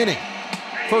extends the inning.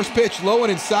 First pitch low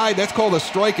and inside, that's called a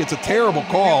strike. It's a terrible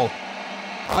call.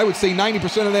 I would say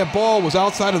 90% of that ball was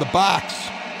outside of the box.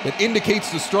 That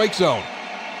indicates the strike zone.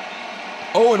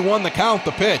 0-1 the count,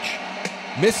 the pitch.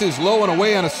 Misses low and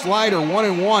away on a slider,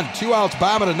 1-1. 2 outs,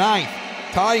 bottom of the 9th.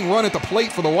 Tying run at the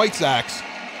plate for the White Sox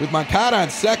with Moncada on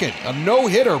second. A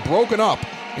no-hitter broken up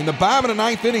in the bottom of the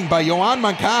 9th inning by Yoan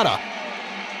Moncada.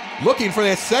 Looking for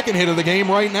that second hit of the game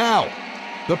right now.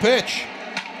 The pitch.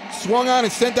 Swung on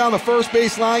and sent down the first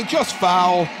base line, just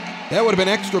foul. That would have been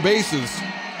extra bases.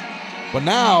 But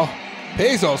now,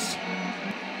 Pesos,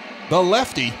 the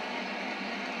lefty,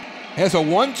 has a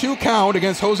 1-2 count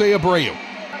against Jose Abreu.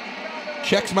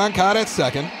 Checks Moncada at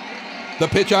second. The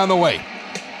pitch on the way.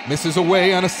 Misses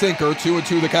away on a sinker,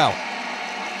 2-2 the count.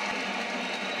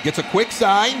 Gets a quick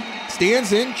sign,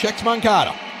 stands in, checks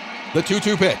Moncada. The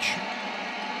 2-2 pitch.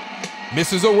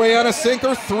 Misses away on a sinker,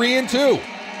 3-2.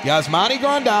 Yasmani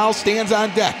Grandal stands on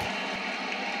deck.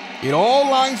 It all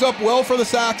lines up well for the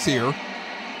Sox here,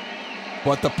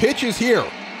 but the pitch is here.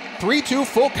 3-2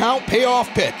 full count payoff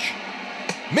pitch.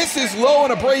 Misses low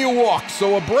and Abreu walks,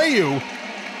 so Abreu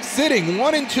sitting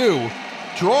 1-2,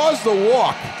 draws the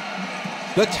walk.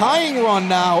 The tying run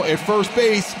now at first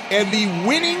base, and the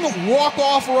winning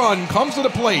walk-off run comes to the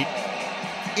plate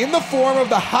in the form of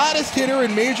the hottest hitter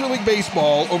in Major League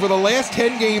Baseball over the last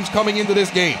 10 games coming into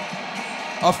this game.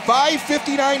 A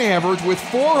 .559 average with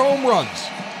 4 home runs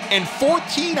and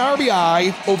 14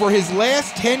 RBI over his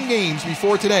last 10 games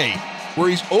before today, where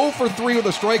he's 0 for 3 with a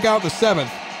strikeout in the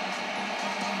 7th,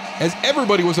 as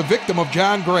everybody was a victim of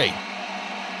John Gray.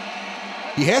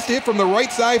 He has to hit from the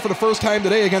right side for the first time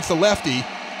today against the lefty.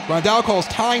 Grandal calls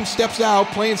time, steps out,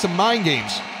 playing some mind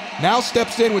games. Now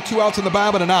steps in with 2 outs in the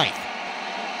bottom of the 9th.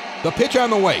 The pitch on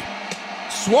the way.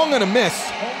 Swung and a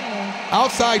miss.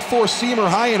 Outside four-seamer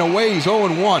high and away. He's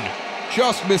 0-1.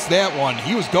 Just missed that one.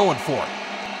 He was going for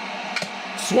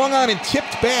it. Swung on and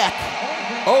tipped back.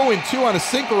 0-2 on a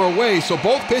sinker away. So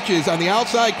both pitches on the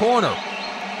outside corner.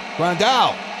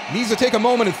 Grandal needs to take a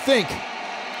moment and think.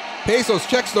 Pesos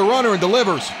checks the runner and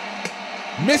delivers.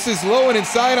 Misses low and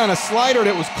inside on a slider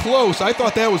that was close. I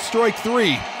thought that was strike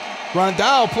 3.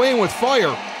 Grandal playing with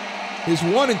fire. His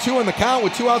 1-2 in the count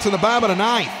with 2 outs in the bottom of the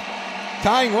 9th.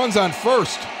 Tying runs on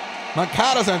first.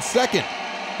 Moncada's on second.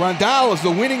 Grandal is the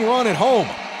winning run at home.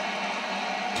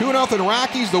 2-0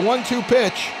 Rockies, the 1-2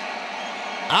 pitch.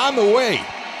 On the way.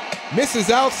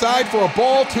 Misses outside for a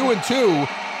ball, 2-2.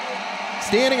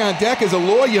 Standing on deck is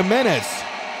Eloy Jimenez.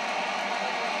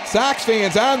 Sox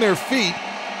fans on their feet.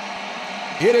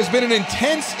 It has been an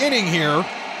intense inning here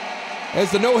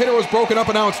as the no-hitter was broken up,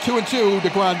 and now it's 2-2 to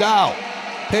Grandal.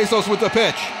 Pesos with the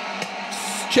pitch.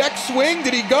 Check swing.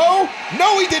 Did he go?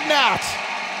 No, he did not.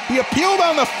 He appealed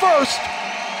on the first.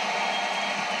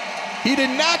 He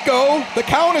did not go. The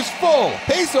count is full.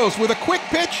 Pezos with a quick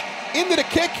pitch into the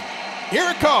kick. Here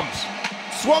it comes.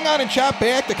 Swung on and chopped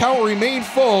back. The count will remain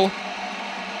full.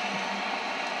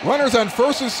 Runners on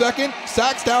first and second.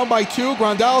 Sox down by 2.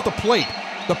 Grandal at the plate.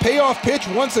 The payoff pitch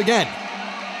once again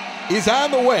is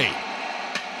on the way.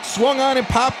 Swung on and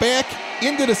popped back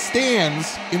into the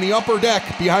stands in the upper deck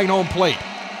behind home plate.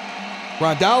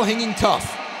 Grandal hanging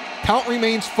tough. Count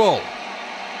remains full.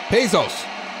 Pezos,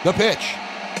 the pitch.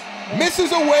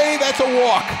 Misses away, that's a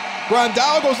walk.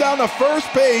 Grandal goes down to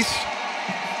first base.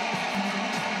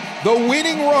 The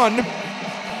winning run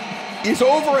is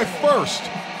over at first.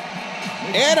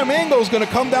 Adam Engel's going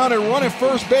to come down and run at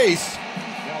first base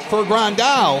for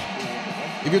Grandal.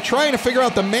 If you're trying to figure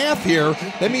out the math here,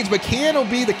 that means McCann will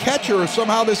be the catcher if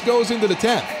somehow this goes into the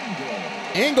 10th.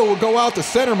 Engel will go out to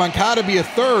center, Moncada be a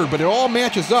third, but it all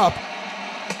matches up.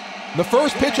 The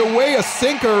first pitch away, a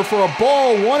sinker for a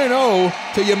ball,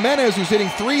 1-0 to Jimenez, who's hitting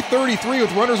 .333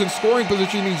 with runners in scoring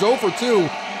position. He's 0 for 2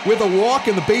 with a walk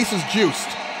and the bases juiced.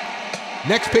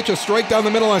 Next pitch, a strike down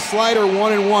the middle on a slider,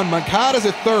 1-1. Moncada's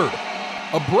at third.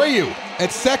 Abreu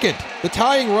at second. The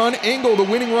tying run, Engel the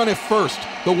winning run at first.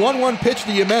 The 1-1 pitch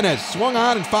to Jimenez. Swung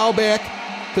on and fouled back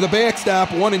to the backstop,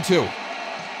 1-2.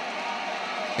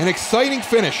 An exciting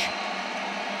finish.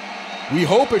 We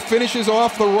hope it finishes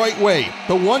off the right way.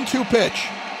 The 1-2 pitch.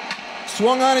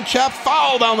 Swung on and chopped,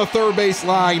 foul down the third base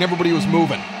line. Everybody was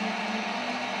moving.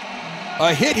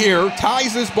 A hit here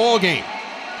ties this ball game.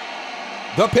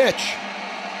 The pitch.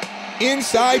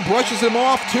 Inside, brushes him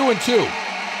off, 2-2.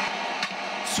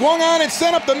 Swung on and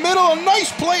sent up the middle. A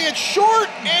nice play at short,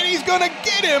 and he's going to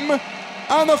get him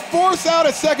on the force out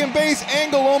at second base.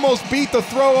 Engel almost beat the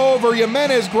throw over.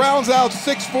 Jimenez grounds out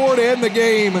 6-4 to end the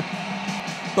game.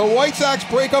 The White Sox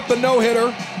break up the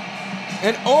no-hitter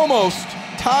and almost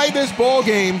tie this ball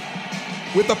game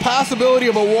with the possibility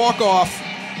of a walk-off.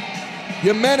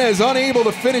 Jimenez unable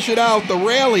to finish it out. The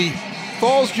rally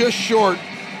falls just short.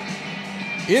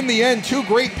 In the end, 2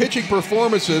 great pitching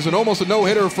performances and almost a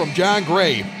no-hitter from John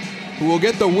Gray, who will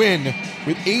get the win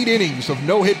with 8 innings of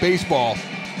no-hit baseball.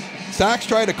 Sox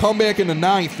tried to come back in the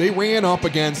 9th. They ran up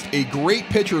against a great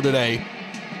pitcher today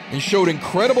and showed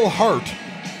incredible heart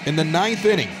in the 9th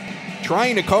inning,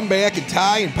 trying to come back and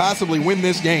tie and possibly win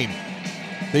this game.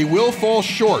 They will fall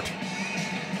short.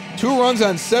 2 runs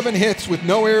on 7 hits with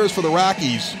no errors for the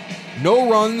Rockies.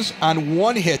 No runs on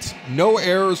 1 hit, no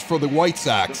errors for the White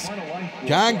Sox.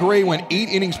 John Gray went 8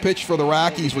 innings pitched for the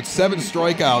Rockies with 7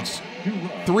 strikeouts,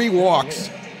 3 walks,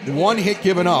 1 hit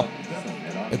given up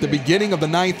at the beginning of the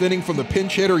 9th inning from the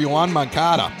pinch hitter, Yoan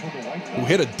Moncada, who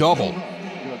hit a double.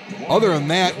 Other than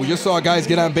that, we just saw guys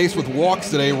get on base with walks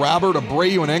today. Robert,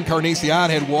 Abreu, and Encarnacion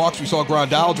had walks. We saw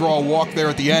Grandal draw a walk there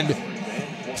at the end.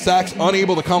 Sox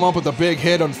unable to come up with a big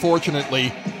hit,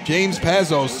 unfortunately. James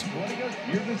Pezos,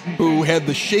 who had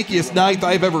the shakiest 9th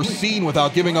I've ever seen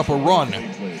without giving up a run,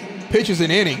 pitches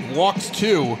an inning, walks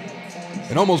 2,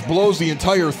 and almost blows the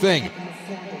entire thing.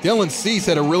 Dylan Cease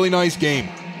had a really nice game.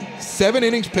 7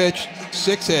 innings pitched,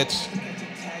 6 hits,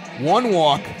 1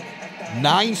 walk,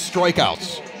 9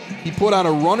 strikeouts. He put on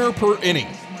a runner per inning.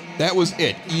 That was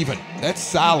it, even. That's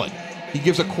solid. He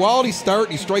gives a quality start,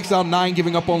 and he strikes out 9,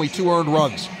 giving up only 2 earned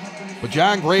runs. But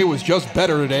John Gray was just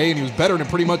better today, and he was better than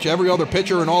pretty much every other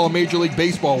pitcher in all of Major League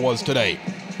Baseball was today.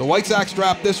 The White Sox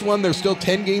dropped this one. They're still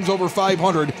 10 games over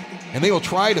 500, and they will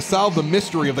try to solve the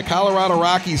mystery of the Colorado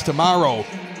Rockies tomorrow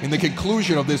in the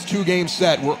conclusion of this 2-game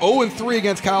set. We're 0-3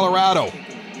 against Colorado.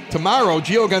 Tomorrow,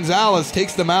 Gio Gonzalez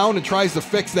takes the mound and tries to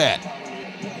fix that.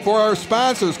 For our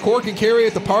sponsors, Cork and Carry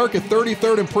at the Park at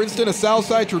 33rd and Princeton, a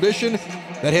Southside tradition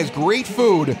that has great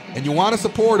food, and you want to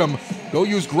support them, go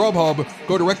use Grubhub.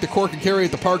 Go direct to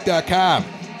corkandcarryatthepark.com.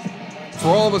 For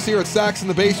all of us here at Sox in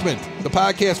the Basement, the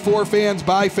podcast for fans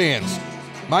by fans,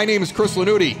 my name is Chris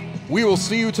Lanuti. We will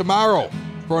see you tomorrow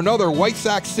for another White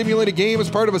Sox simulated game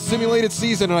as part of a simulated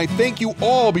season, and I thank you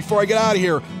all before I get out of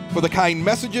here for the kind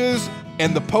messages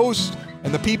and the posts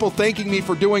and the people thanking me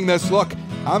for doing this. Look,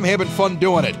 I'm having fun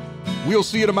doing it. We'll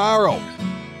see you tomorrow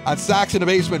on Sox in the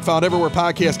Basement, found everywhere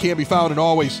podcasts can be found, and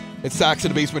always at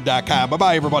soxinthebasement.com.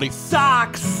 Bye-bye, everybody.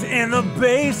 Sox in the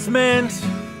Basement.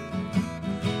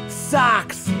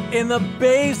 Sox in the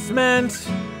Basement.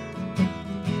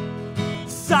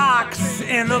 Sox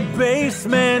in the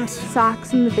Basement.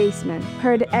 Sox in the Basement.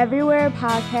 Heard everywhere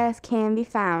podcasts can be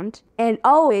found, and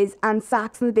always on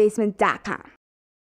soxinthebasement.com.